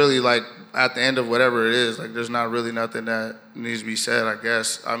 there's really like, at the end of whatever it is, like there's not really nothing that needs to be said, I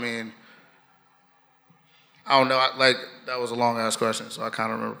guess. I mean, I don't know, that was a long ass question, so I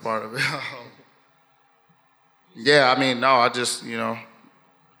kind of remember part of it. Yeah, I mean, no, I just,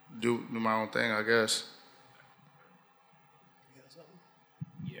 do my own thing, I guess.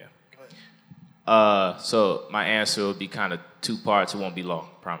 Yeah. So my answer will be kind of two parts. It won't be long,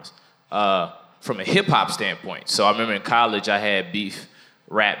 I promise. From a hip hop standpoint, so I remember in college I had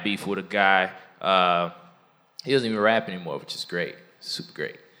rap beef with a guy. He doesn't even rap anymore, which is great, super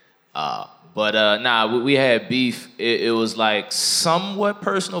great. But we had beef. It was like somewhat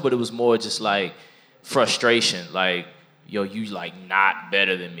personal, but it was more just like frustration. Like, yo, you like not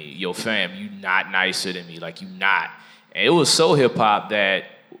better than me. Yo, fam, you not nicer than me. Like, you not. And it was so hip hop that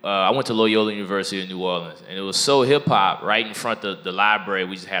I went to Loyola University in New Orleans, and it was so hip hop. Right in front of the library,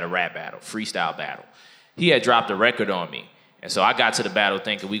 we just had a rap battle, freestyle battle. He had dropped a record on me, and so I got to the battle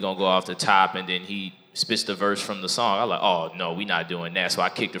thinking we gonna go off the top, and then he spits the verse from the song. I was like, oh no, we not doing that. So I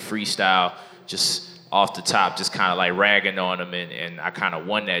kicked a freestyle just off the top, just kind of like ragging on him, and I kind of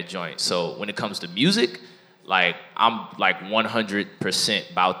won that joint. So when it comes to music, like I'm like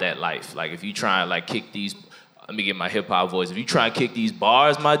 100% about that life. Like if you try and like kick these, let me get my hip hop voice. If you try and kick these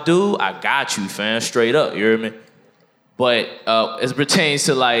bars, my dude, I got you, fam, straight up. You hear me? But as it pertains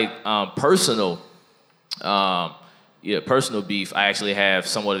to like personal beef, I actually have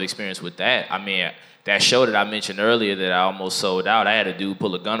somewhat of experience with that. I mean, that show that I mentioned earlier that I almost sold out, I had a dude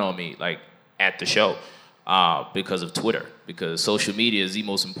pull a gun on me like at the show because of Twitter, because social media is the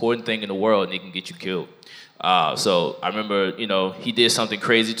most important thing in the world and it can get you killed. So I remember, he did something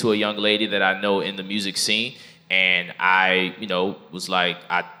crazy to a young lady that I know in the music scene, and I, was like,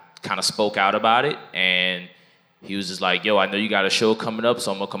 I kind of spoke out about it, and he was just like, yo, I know you got a show coming up,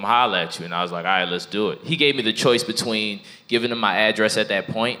 so I'm gonna come holler at you. And I was like, all right, let's do it. He gave me the choice between giving him my address at that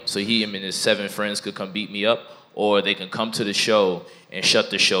point so him and his 7 friends could come beat me up, or they can come to the show and shut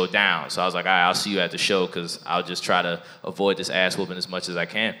the show down. So I was like, all right, I'll see you at the show because I'll just try to avoid this ass whooping as much as I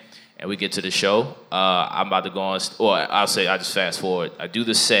can. And we get to the show. I'm about to go on, I'll just fast forward. I do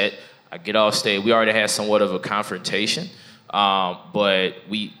the set. I get off stage. We already had somewhat of a confrontation. But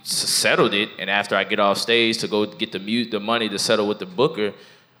we settled it, and after I get off stage to go get the money to settle with the booker,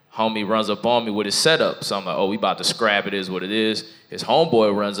 homie runs up on me with his setup. So I'm like, oh, we about to scrap, it is what it is. His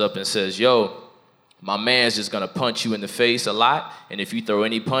homeboy runs up and says, yo, my man's just gonna punch you in the face a lot, and if you throw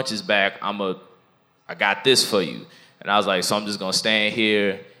any punches back, I got this for you. And I was like, so I'm just gonna stand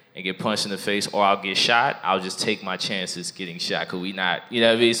here and get punched in the face, or I'll get shot, I'll just take my chances getting shot. Cause we not, you know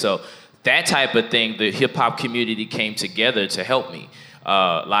what I mean? So that type of thing, the hip hop community came together to help me.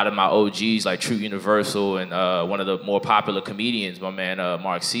 A lot of my OGs like True Universal and one of the more popular comedians, my man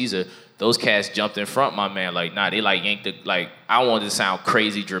Mark Caesar, those cats jumped in front, my man. Like, nah, they like yanked the, like, I don't want it to sound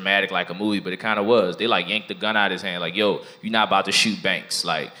crazy dramatic like a movie, but it kind of was. They like yanked the gun out of his hand, like, yo, you're not about to shoot Banks.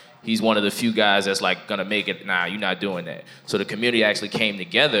 Like, he's one of the few guys that's like gonna make it. Nah, you're not doing that. So the community actually came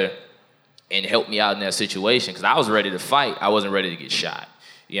together and helped me out in that situation because I was ready to fight. I wasn't ready to get shot.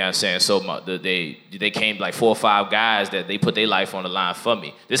 You know what I'm saying? So they came like 4 or 5 guys that they put their life on the line for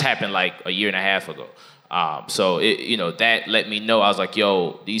me. This happened like a year and a half ago. So that let me know. I was like,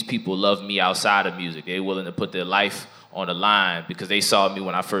 yo, these people love me outside of music. They're willing to put their life on the line because they saw me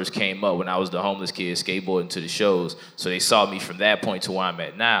when I first came up, when I was the homeless kid skateboarding to the shows. So they saw me from that point to where I'm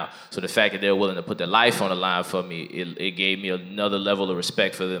at now. So the fact that they're willing to put their life on the line for me, it gave me another level of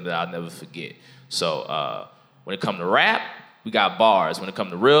respect for them that I'll never forget. So when it comes to rap, we got bars. When it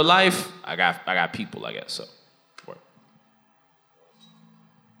comes to real life, I got people, I guess. So.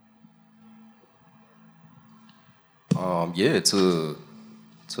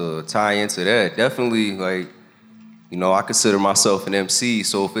 To tie into that, definitely, like, I consider myself an MC,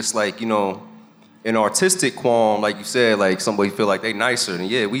 so if it's like, an artistic qualm, like you said, like somebody feel like they nicer, then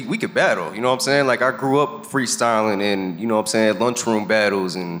yeah, we could battle, you know what I'm saying? Like, I grew up freestyling and, lunchroom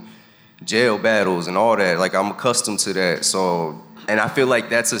battles and jail battles and all that. Like, I'm accustomed to that, so, and I feel like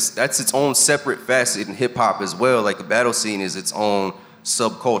that's its own separate facet in hip-hop as well. Like, the battle scene is its own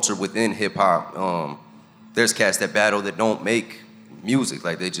subculture within hip-hop. There's cats that battle that don't make music,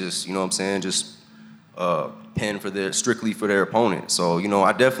 like they just, just pen strictly for their opponent. So,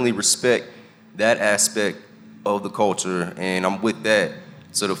 I definitely respect that aspect of the culture, and I'm with that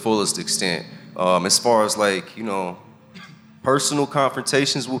to the fullest extent. As far as like, personal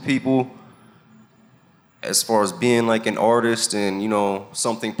confrontations with people, as far as being like an artist and,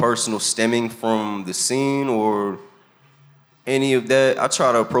 something personal stemming from the scene or any of that, I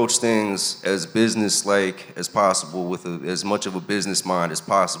try to approach things as business-like as possible with as much of a business mind as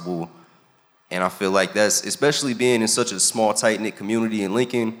possible. And I feel like that's, especially being in such a small, tight-knit community in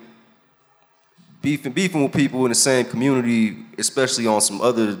Lincoln, beefing with people in the same community, especially on some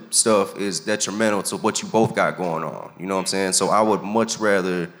other stuff, is detrimental to what you both got going on. You know what I'm saying? So I would much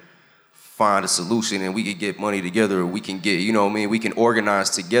rather find a solution and we could get money together, or we can get, we can organize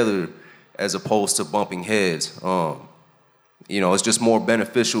together as opposed to bumping heads. It's just more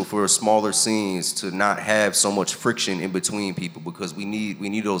beneficial for smaller scenes to not have so much friction in between people because we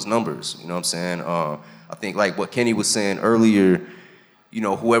need those numbers. You know what I'm saying? I think like what Kenny was saying earlier,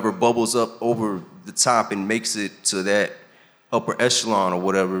 whoever bubbles up over the top and makes it to that upper echelon or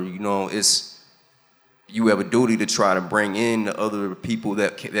whatever, you have a duty to try to bring in the other people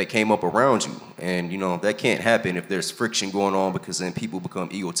that came up around you. And, that can't happen if there's friction going on because then people become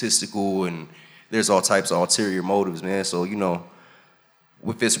egotistical and there's all types of ulterior motives, man. So,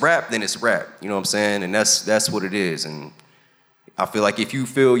 if it's rap, then it's rap. You know what I'm saying? And that's what it is. And I feel like if you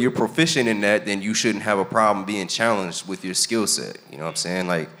feel you're proficient in that, then you shouldn't have a problem being challenged with your skill set. You know what I'm saying?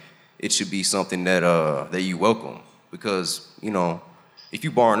 Like, it should be something that you welcome. Because, if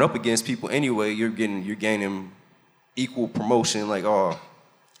you barring up against people anyway, you're gaining equal promotion. Like,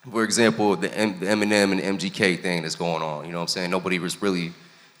 for example, the Eminem and MGK thing that's going on. You know what I'm saying? Nobody was really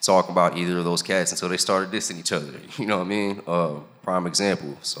talk about either of those cats until they started dissing each other. You know what I mean? Prime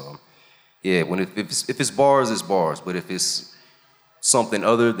example. So, yeah, if it's bars, it's bars. But if it's something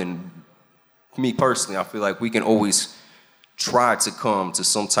other than me personally, I feel like we can always try to come to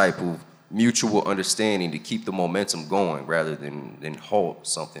some type of mutual understanding to keep the momentum going rather than halt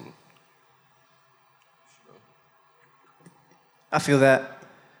something. I feel that.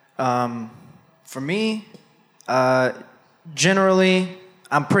 For me, generally,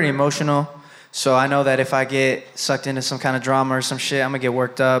 I'm pretty emotional, so I know that if I get sucked into some kind of drama or some shit, I'm gonna get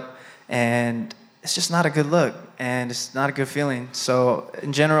worked up, and it's just not a good look, and it's not a good feeling. So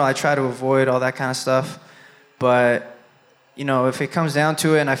in general, I try to avoid all that kind of stuff, but if it comes down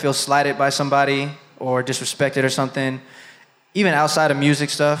to it and I feel slighted by somebody or disrespected or something, even outside of music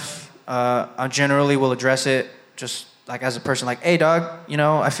stuff, I generally will address it just like as a person, like, hey dog,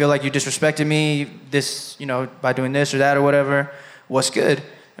 I feel like you disrespected me by doing this or that or whatever. What's good?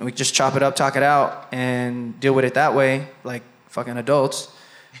 And we just chop it up, talk it out, and deal with it that way, like fucking adults.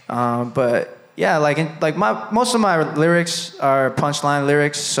 But yeah, most of my lyrics are punchline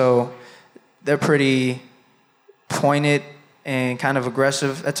lyrics, so they're pretty pointed and kind of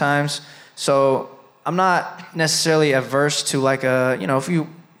aggressive at times. So I'm not necessarily averse to like if you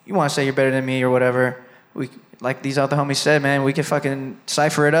want to say you're better than me or whatever, like these other homies said, man, we can fucking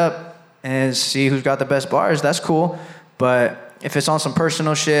cipher it up and see who's got the best bars. That's cool. But if it's on some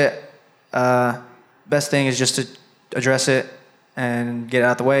personal shit, best thing is just to address it and get it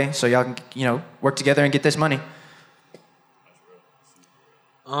out the way so y'all can, work together and get this money.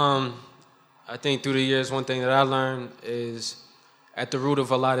 I think through the years, one thing that I learned is at the root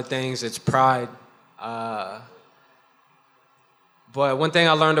of a lot of things, it's pride. But one thing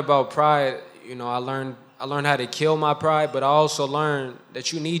I learned about pride, I learned how to kill my pride, but I also learned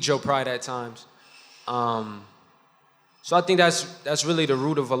that you need your pride at times. So I think that's really the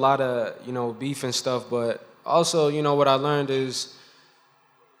root of a lot of, beef and stuff. But also, what I learned is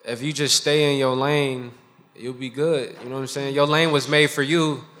if you just stay in your lane, you'll be good. You know what I'm saying? Your lane was made for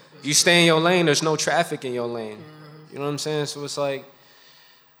you. You stay in your lane, there's no traffic in your lane. You know what I'm saying? So it's like,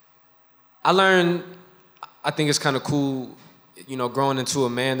 I think it's kind of cool, growing into a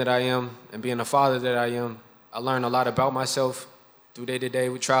man that I am and being a father that I am. I learned a lot about myself through day-to-day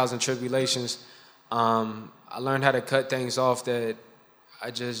with trials and tribulations. I learned how to cut things off that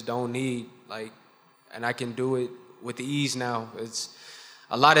I just don't need, and I can do it with ease now. It's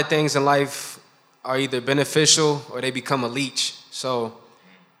a lot of things in life are either beneficial or they become a leech. So,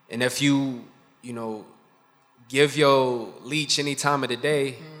 and if you, give your leech any time of the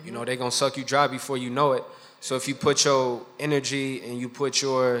day, they're gonna suck you dry before you know it. So if you put your energy and you put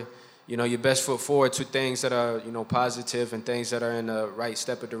your best foot forward to things that are, positive and things that are in the right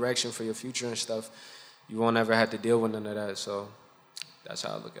step of direction for your future and stuff, you won't ever have to deal with none of that. So that's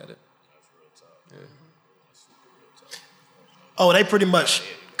how I look at it. Yeah. Oh, they pretty much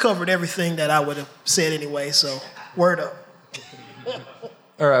covered everything that I would have said anyway, so word up.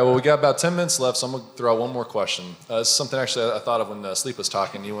 All right, well, we got about 10 minutes left, so I'm going to throw out one more question. This is something actually I thought of when Sleep was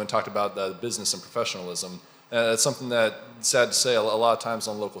talking. You talked about business and professionalism. It's something that, sad to say, a lot of times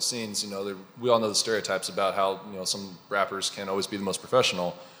on local scenes, we all know the stereotypes about how, some rappers can't always be the most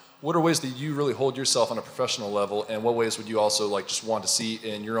professional. What are ways that you really hold yourself on a professional level, and what ways would you also just want to see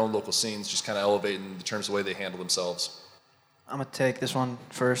in your own local scenes just kind of elevate in terms of the way they handle themselves? I'm going to take this one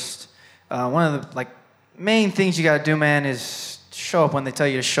first. One of the main things you got to do, man, is show up when they tell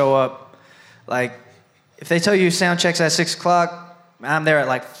you to show up. If they tell you sound checks at 6 o'clock, I'm there at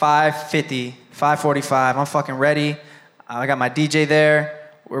 5:50, 5:45. I'm fucking ready. I got my DJ there.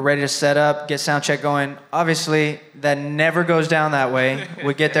 We're ready to set up, get sound check going. Obviously, that never goes down that way.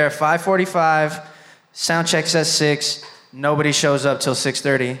 We get there at 5:45, sound checks at 6. Nobody shows up till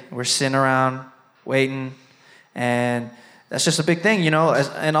 6:30. We're sitting around waiting, and that's just a big thing,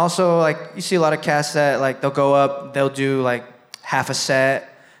 And also, you see a lot of cats that they'll go up, they'll do half a set,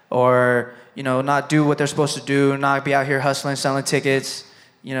 or not do what they're supposed to do, not be out here hustling, selling tickets.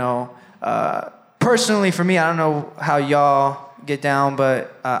 Personally, for me, I don't know how y'all get down,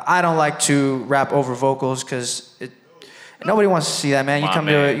 but I don't like to rap over vocals because nobody wants to see that, man. You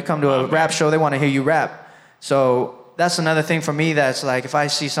come to a rap show, they want to hear you rap. So that's another thing for me. That's if I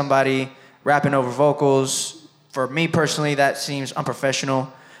see somebody rapping over vocals, for me personally, that seems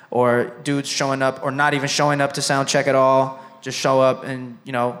unprofessional. Or dudes showing up, or not even showing up to sound check at all. Just show up and,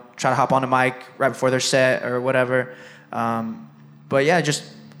 try to hop on the mic right before their set or whatever. But yeah, just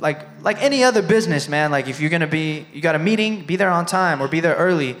like any other business, man. If you're going to you got a meeting, be there on time or be there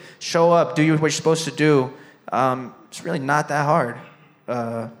early. Show up, do what you're supposed to do. It's really not that hard.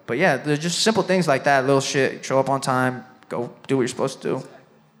 But yeah, there's just simple things like that, little shit. Show up on time, go do what you're supposed to do.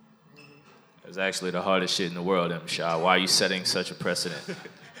 It's actually the hardest shit in the world, M. Shaw. Why are you setting such a precedent?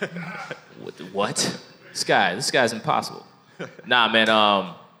 What? This guy's impossible. Nah, man,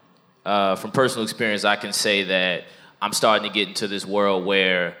 from personal experience, I can say that I'm starting to get into this world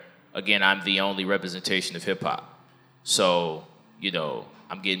where, again, I'm the only representation of hip-hop. So,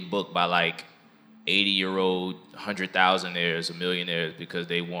 I'm getting booked by 80-year-old 100,000-aires or millionaires because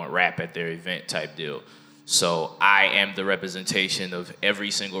they want rap at their event type deal. So I am the representation of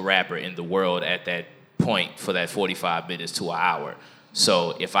every single rapper in the world at that point for that 45 minutes to an hour.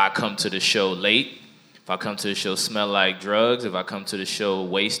 So if I come to the show late, if I come to the show smell like drugs, if I come to the show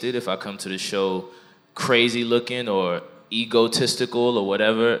wasted, if I come to the show crazy looking or egotistical or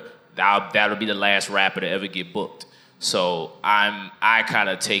whatever, that'll be the last rapper to ever get booked. So I kind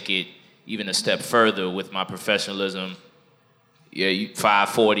of take it even a step further with my professionalism. Yeah,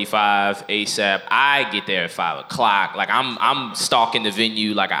 5:45 ASAP. I get there at 5 o'clock. I'm stalking the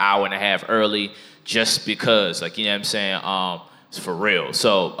venue an hour and a half early just because, you know what I'm saying? It's for real.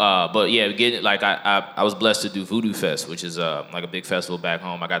 So, but yeah, I was blessed to do Voodoo Fest, which is a big festival back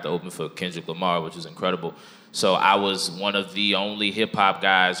home. I got to open for Kendrick Lamar, which was incredible. So I was one of the only hip hop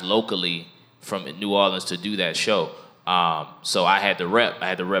guys locally from New Orleans to do that show. So I had to rep. I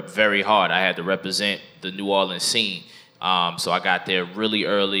had to rep very hard. I had to represent the New Orleans scene. So I got there really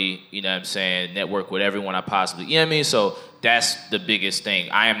early, you know what I'm saying, network with everyone I possibly, you know what I mean? So that's the biggest thing.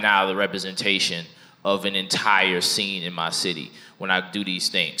 I am now the representation of an entire scene in my city when I do these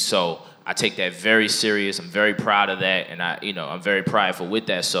things. So I take that very serious. I'm very proud of that, and I'm very prideful with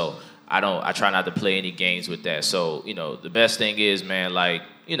that. So I try not to play any games with that. So, the best thing is, man, like,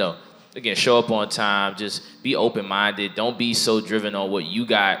 again, show up on time, just be open-minded. Don't be so driven on what you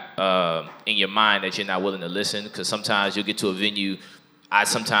got in your mind that you're not willing to listen, because sometimes you'll get to a venue. I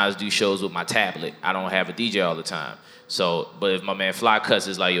sometimes do shows with my tablet. I don't have a DJ all the time. So, but if my man Fly Cuts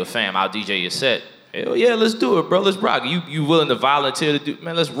is like, yo, fam, I'll DJ your set. Hell yeah, let's do it, bro. Let's rock. You willing to volunteer to do,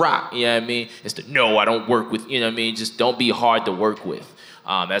 man, let's rock. You know what I mean? It's no, I don't work with, you know what I mean? Just don't be hard to work with.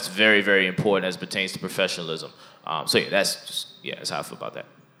 That's very, very important as it pertains to professionalism. So yeah, that's how I feel about that.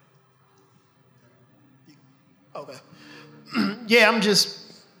 Okay. Yeah, I'm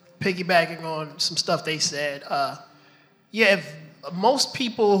just piggybacking on some stuff they said. If most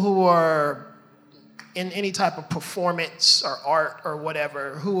people who are in any type of performance or art or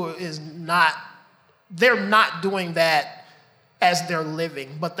whatever, they're not doing that as their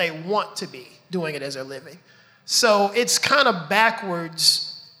living, but they want to be doing it as their living. So it's kind of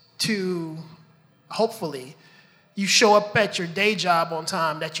backwards to, hopefully, you show up at your day job on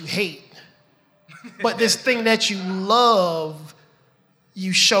time that you hate, but this thing that you love,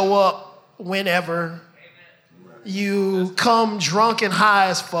 you show up whenever, you come drunk and high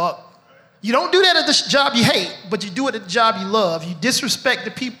as fuck. You don't do that at the job you hate, but you do it at the job you love. You disrespect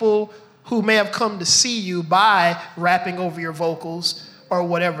the people who may have come to see you by rapping over your vocals or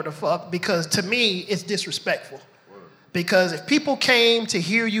whatever the fuck, because to me, it's disrespectful. Because if people came to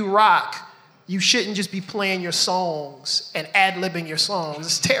hear you rock, you shouldn't just be playing your songs and ad-libbing your songs.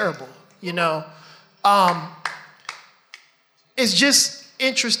 It's terrible, It's just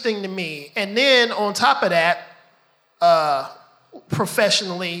interesting to me. And then on top of that,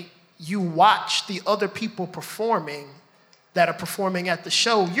 professionally, you watch the other people performing that are performing at the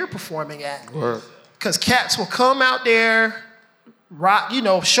show you're performing at. Because cats will come out there, rock,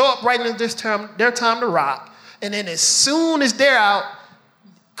 show up right in their time to rock. And then as soon as they're out,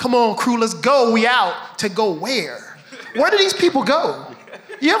 come on, crew, let's go. We out. To go where? Where do these people go?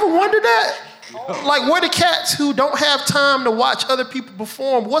 You ever wonder that? Like, where the cats who don't have time to watch other people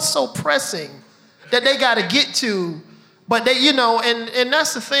perform, what's so pressing that they got to get to? But they, and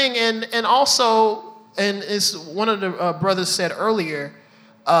that's the thing. And also, and it's one of the brothers said earlier,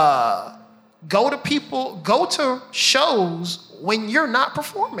 go to shows when you're not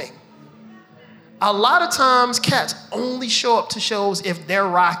performing. A lot of times cats only show up to shows if they're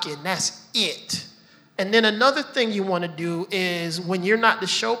rocking. That's it. And then another thing you want to do is when you're not the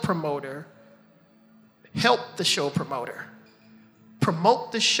show promoter, help the show promoter.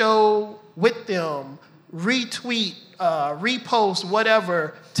 Promote the show with them. Retweet, repost,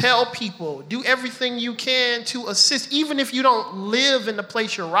 whatever. Tell people. Do everything you can to assist. Even if you don't live in the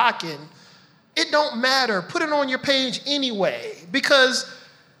place you're rocking, it don't matter. Put it on your page anyway. Because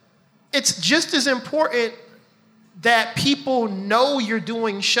it's just as important that people know you're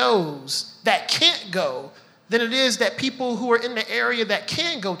doing shows that can't go than it is that people who are in the area that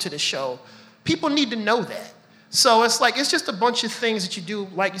can go to the show. People need to know that. So it's just a bunch of things that you do,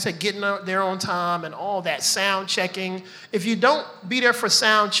 like you said, getting there on time and all that, sound checking. If you don't be there for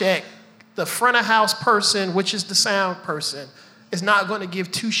sound check, the front of house person, which is the sound person, is not going to give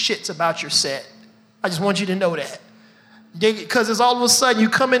two shits about your set. I just want you to know that. Because it's all of a sudden you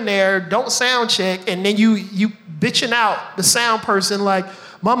come in there, don't sound check, and then you bitching out the sound person like,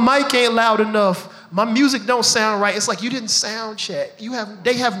 my mic ain't loud enough, my music don't sound right. It's like you didn't sound check.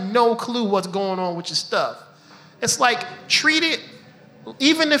 They have no clue what's going on with your stuff. It's like, treat it,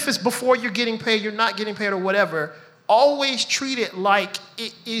 even if it's before you're getting paid, you're not getting paid or whatever, always treat it like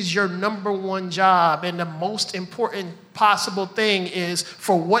it is your number one job, and the most important possible thing is,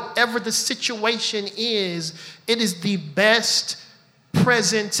 for whatever the situation is, it is the best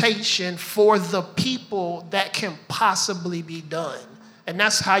presentation for the people that can possibly be done. And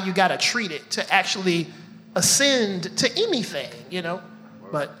that's how you gotta treat it to actually ascend to anything,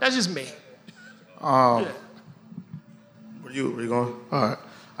 But that's just me. Where you going? All right.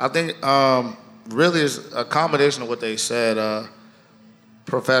 I think really it's a combination of what they said.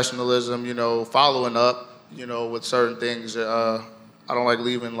 Professionalism, following up, with certain things. I don't like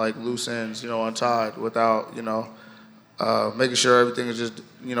leaving loose ends, untied without, making sure everything is just,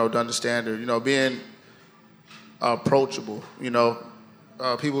 done to standard. Being approachable,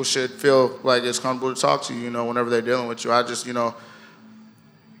 people should feel like it's comfortable to talk to you, whenever they're dealing with you. I just,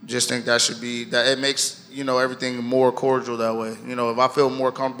 just think that it makes, you know, everything more cordial that way. You know, if I feel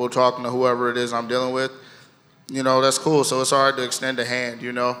more comfortable talking to whoever it is I'm dealing with, you know, that's cool. So it's hard to extend a hand,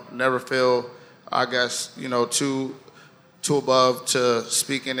 you know, never feel, I guess, you know, too above to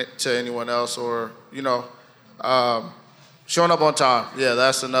speaking it to anyone else, or, you know, showing up on time. Yeah,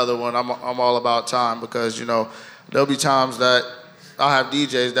 that's another one. I'm all about time, because, you know, there'll be times that I'll have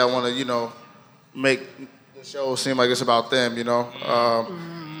DJs that want to, you know, make the show seem like it's about them, you know.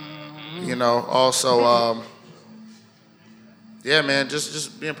 You know, also, yeah, man,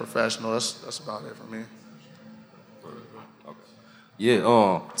 just being professional. That's about it for me.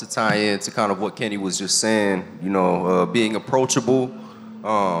 Yeah, to tie in to kind of what Kenny was just saying, you know, being approachable,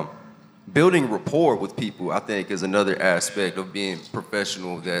 building rapport with people, I think, is another aspect of being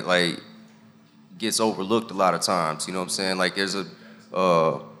professional that, like, gets overlooked a lot of times. You know what I'm saying? Like, there's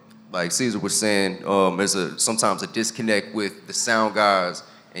like Caesar was saying, there's sometimes a disconnect with the sound guys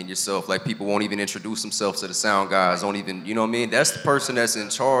and yourself. Like, people won't even introduce themselves to the sound guys, don't even, you know what I mean? That's the person that's in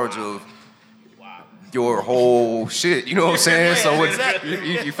charge of your whole shit, you know what I'm saying? So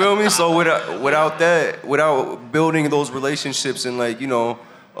you feel me? So without building those relationships and, like, you know,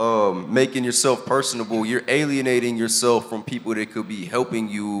 making yourself personable, you're alienating yourself from people that could be helping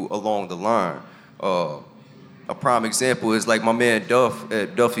you along the line. A prime example is like my man Duff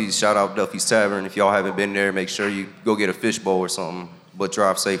at Duffy's. Shout out Duffy's Tavern. If y'all haven't been there, make sure you go get a fishbowl or something, but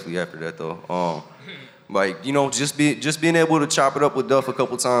drive safely after that though. Like, you know, just being able to chop it up with Duff a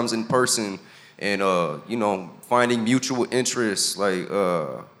couple times in person. And, you know, finding mutual interests. Like,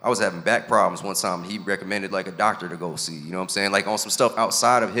 I was having back problems one time, and he recommended, like, a doctor to go see, you know what I'm saying? Like, on some stuff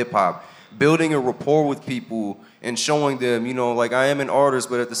outside of hip-hop. Building a rapport with people and showing them, you know, like, I am an artist,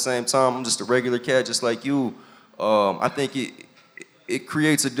 but at the same time, I'm just a regular cat just like you. I think it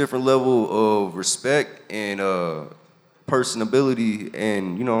creates a different level of respect and personability,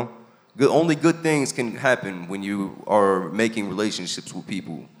 and, you know, only good things can happen when you are making relationships with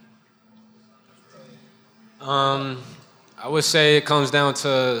people. I would say it comes down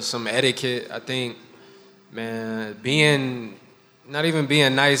to some etiquette. I think, man, not even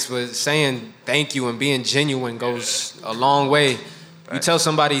being nice, but saying thank you and being genuine goes a long way. You tell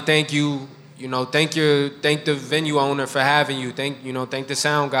somebody thank you, you know, thank the venue owner for having you, thank the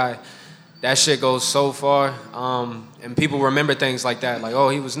sound guy. That shit goes so far. And people remember things like that, like, oh,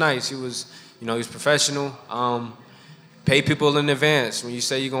 he was nice, he was professional. Pay people in advance. When you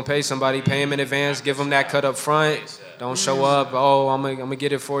say you're gonna pay somebody, pay them in advance. Give them that cut up front. Don't show up. Oh, I'm gonna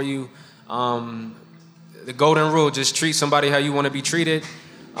get it for you. The golden rule: just treat somebody how you want to be treated.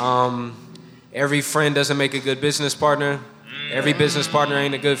 Every friend doesn't make a good business partner. Every business partner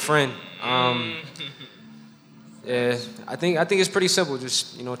ain't a good friend. Yeah, I think it's pretty simple.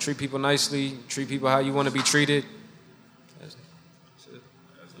 Just, you know, treat people nicely. Treat people how you want to be treated. That's it.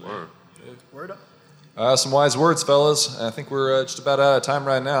 Word. Yeah. Word up. Some wise words, fellas. I think we're just about out of time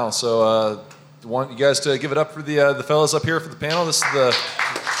right now. So I want you guys to give it up for the fellas up here for the panel. This is the...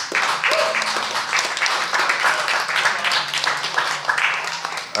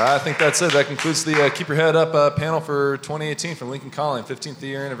 I think that's it. That concludes the Keep Your Head Up panel for 2018 from Lincoln Calling, 15th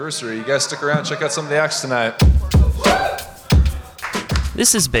year anniversary. You guys stick around and check out some of the acts tonight.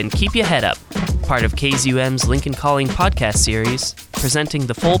 This has been Keep Your Head Up, part of KZUM's Lincoln Calling podcast series, presenting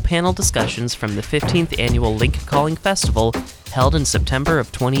the full panel discussions from the 15th annual Lincoln Calling Festival held in September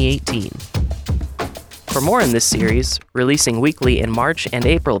of 2018. For more in this series, releasing weekly in March and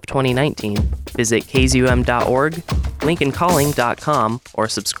April of 2019, visit kzum.org, lincolncalling.com, or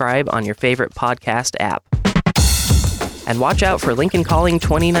subscribe on your favorite podcast app. And watch out for Lincoln Calling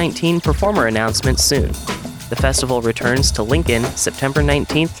 2019 performer announcements soon. The festival returns to Lincoln September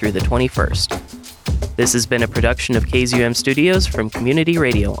 19th through the 21st. This has been a production of KZUM Studios from Community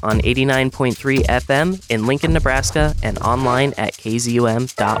Radio on 89.3 FM in Lincoln, Nebraska, and online at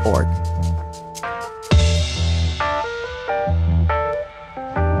kzum.org.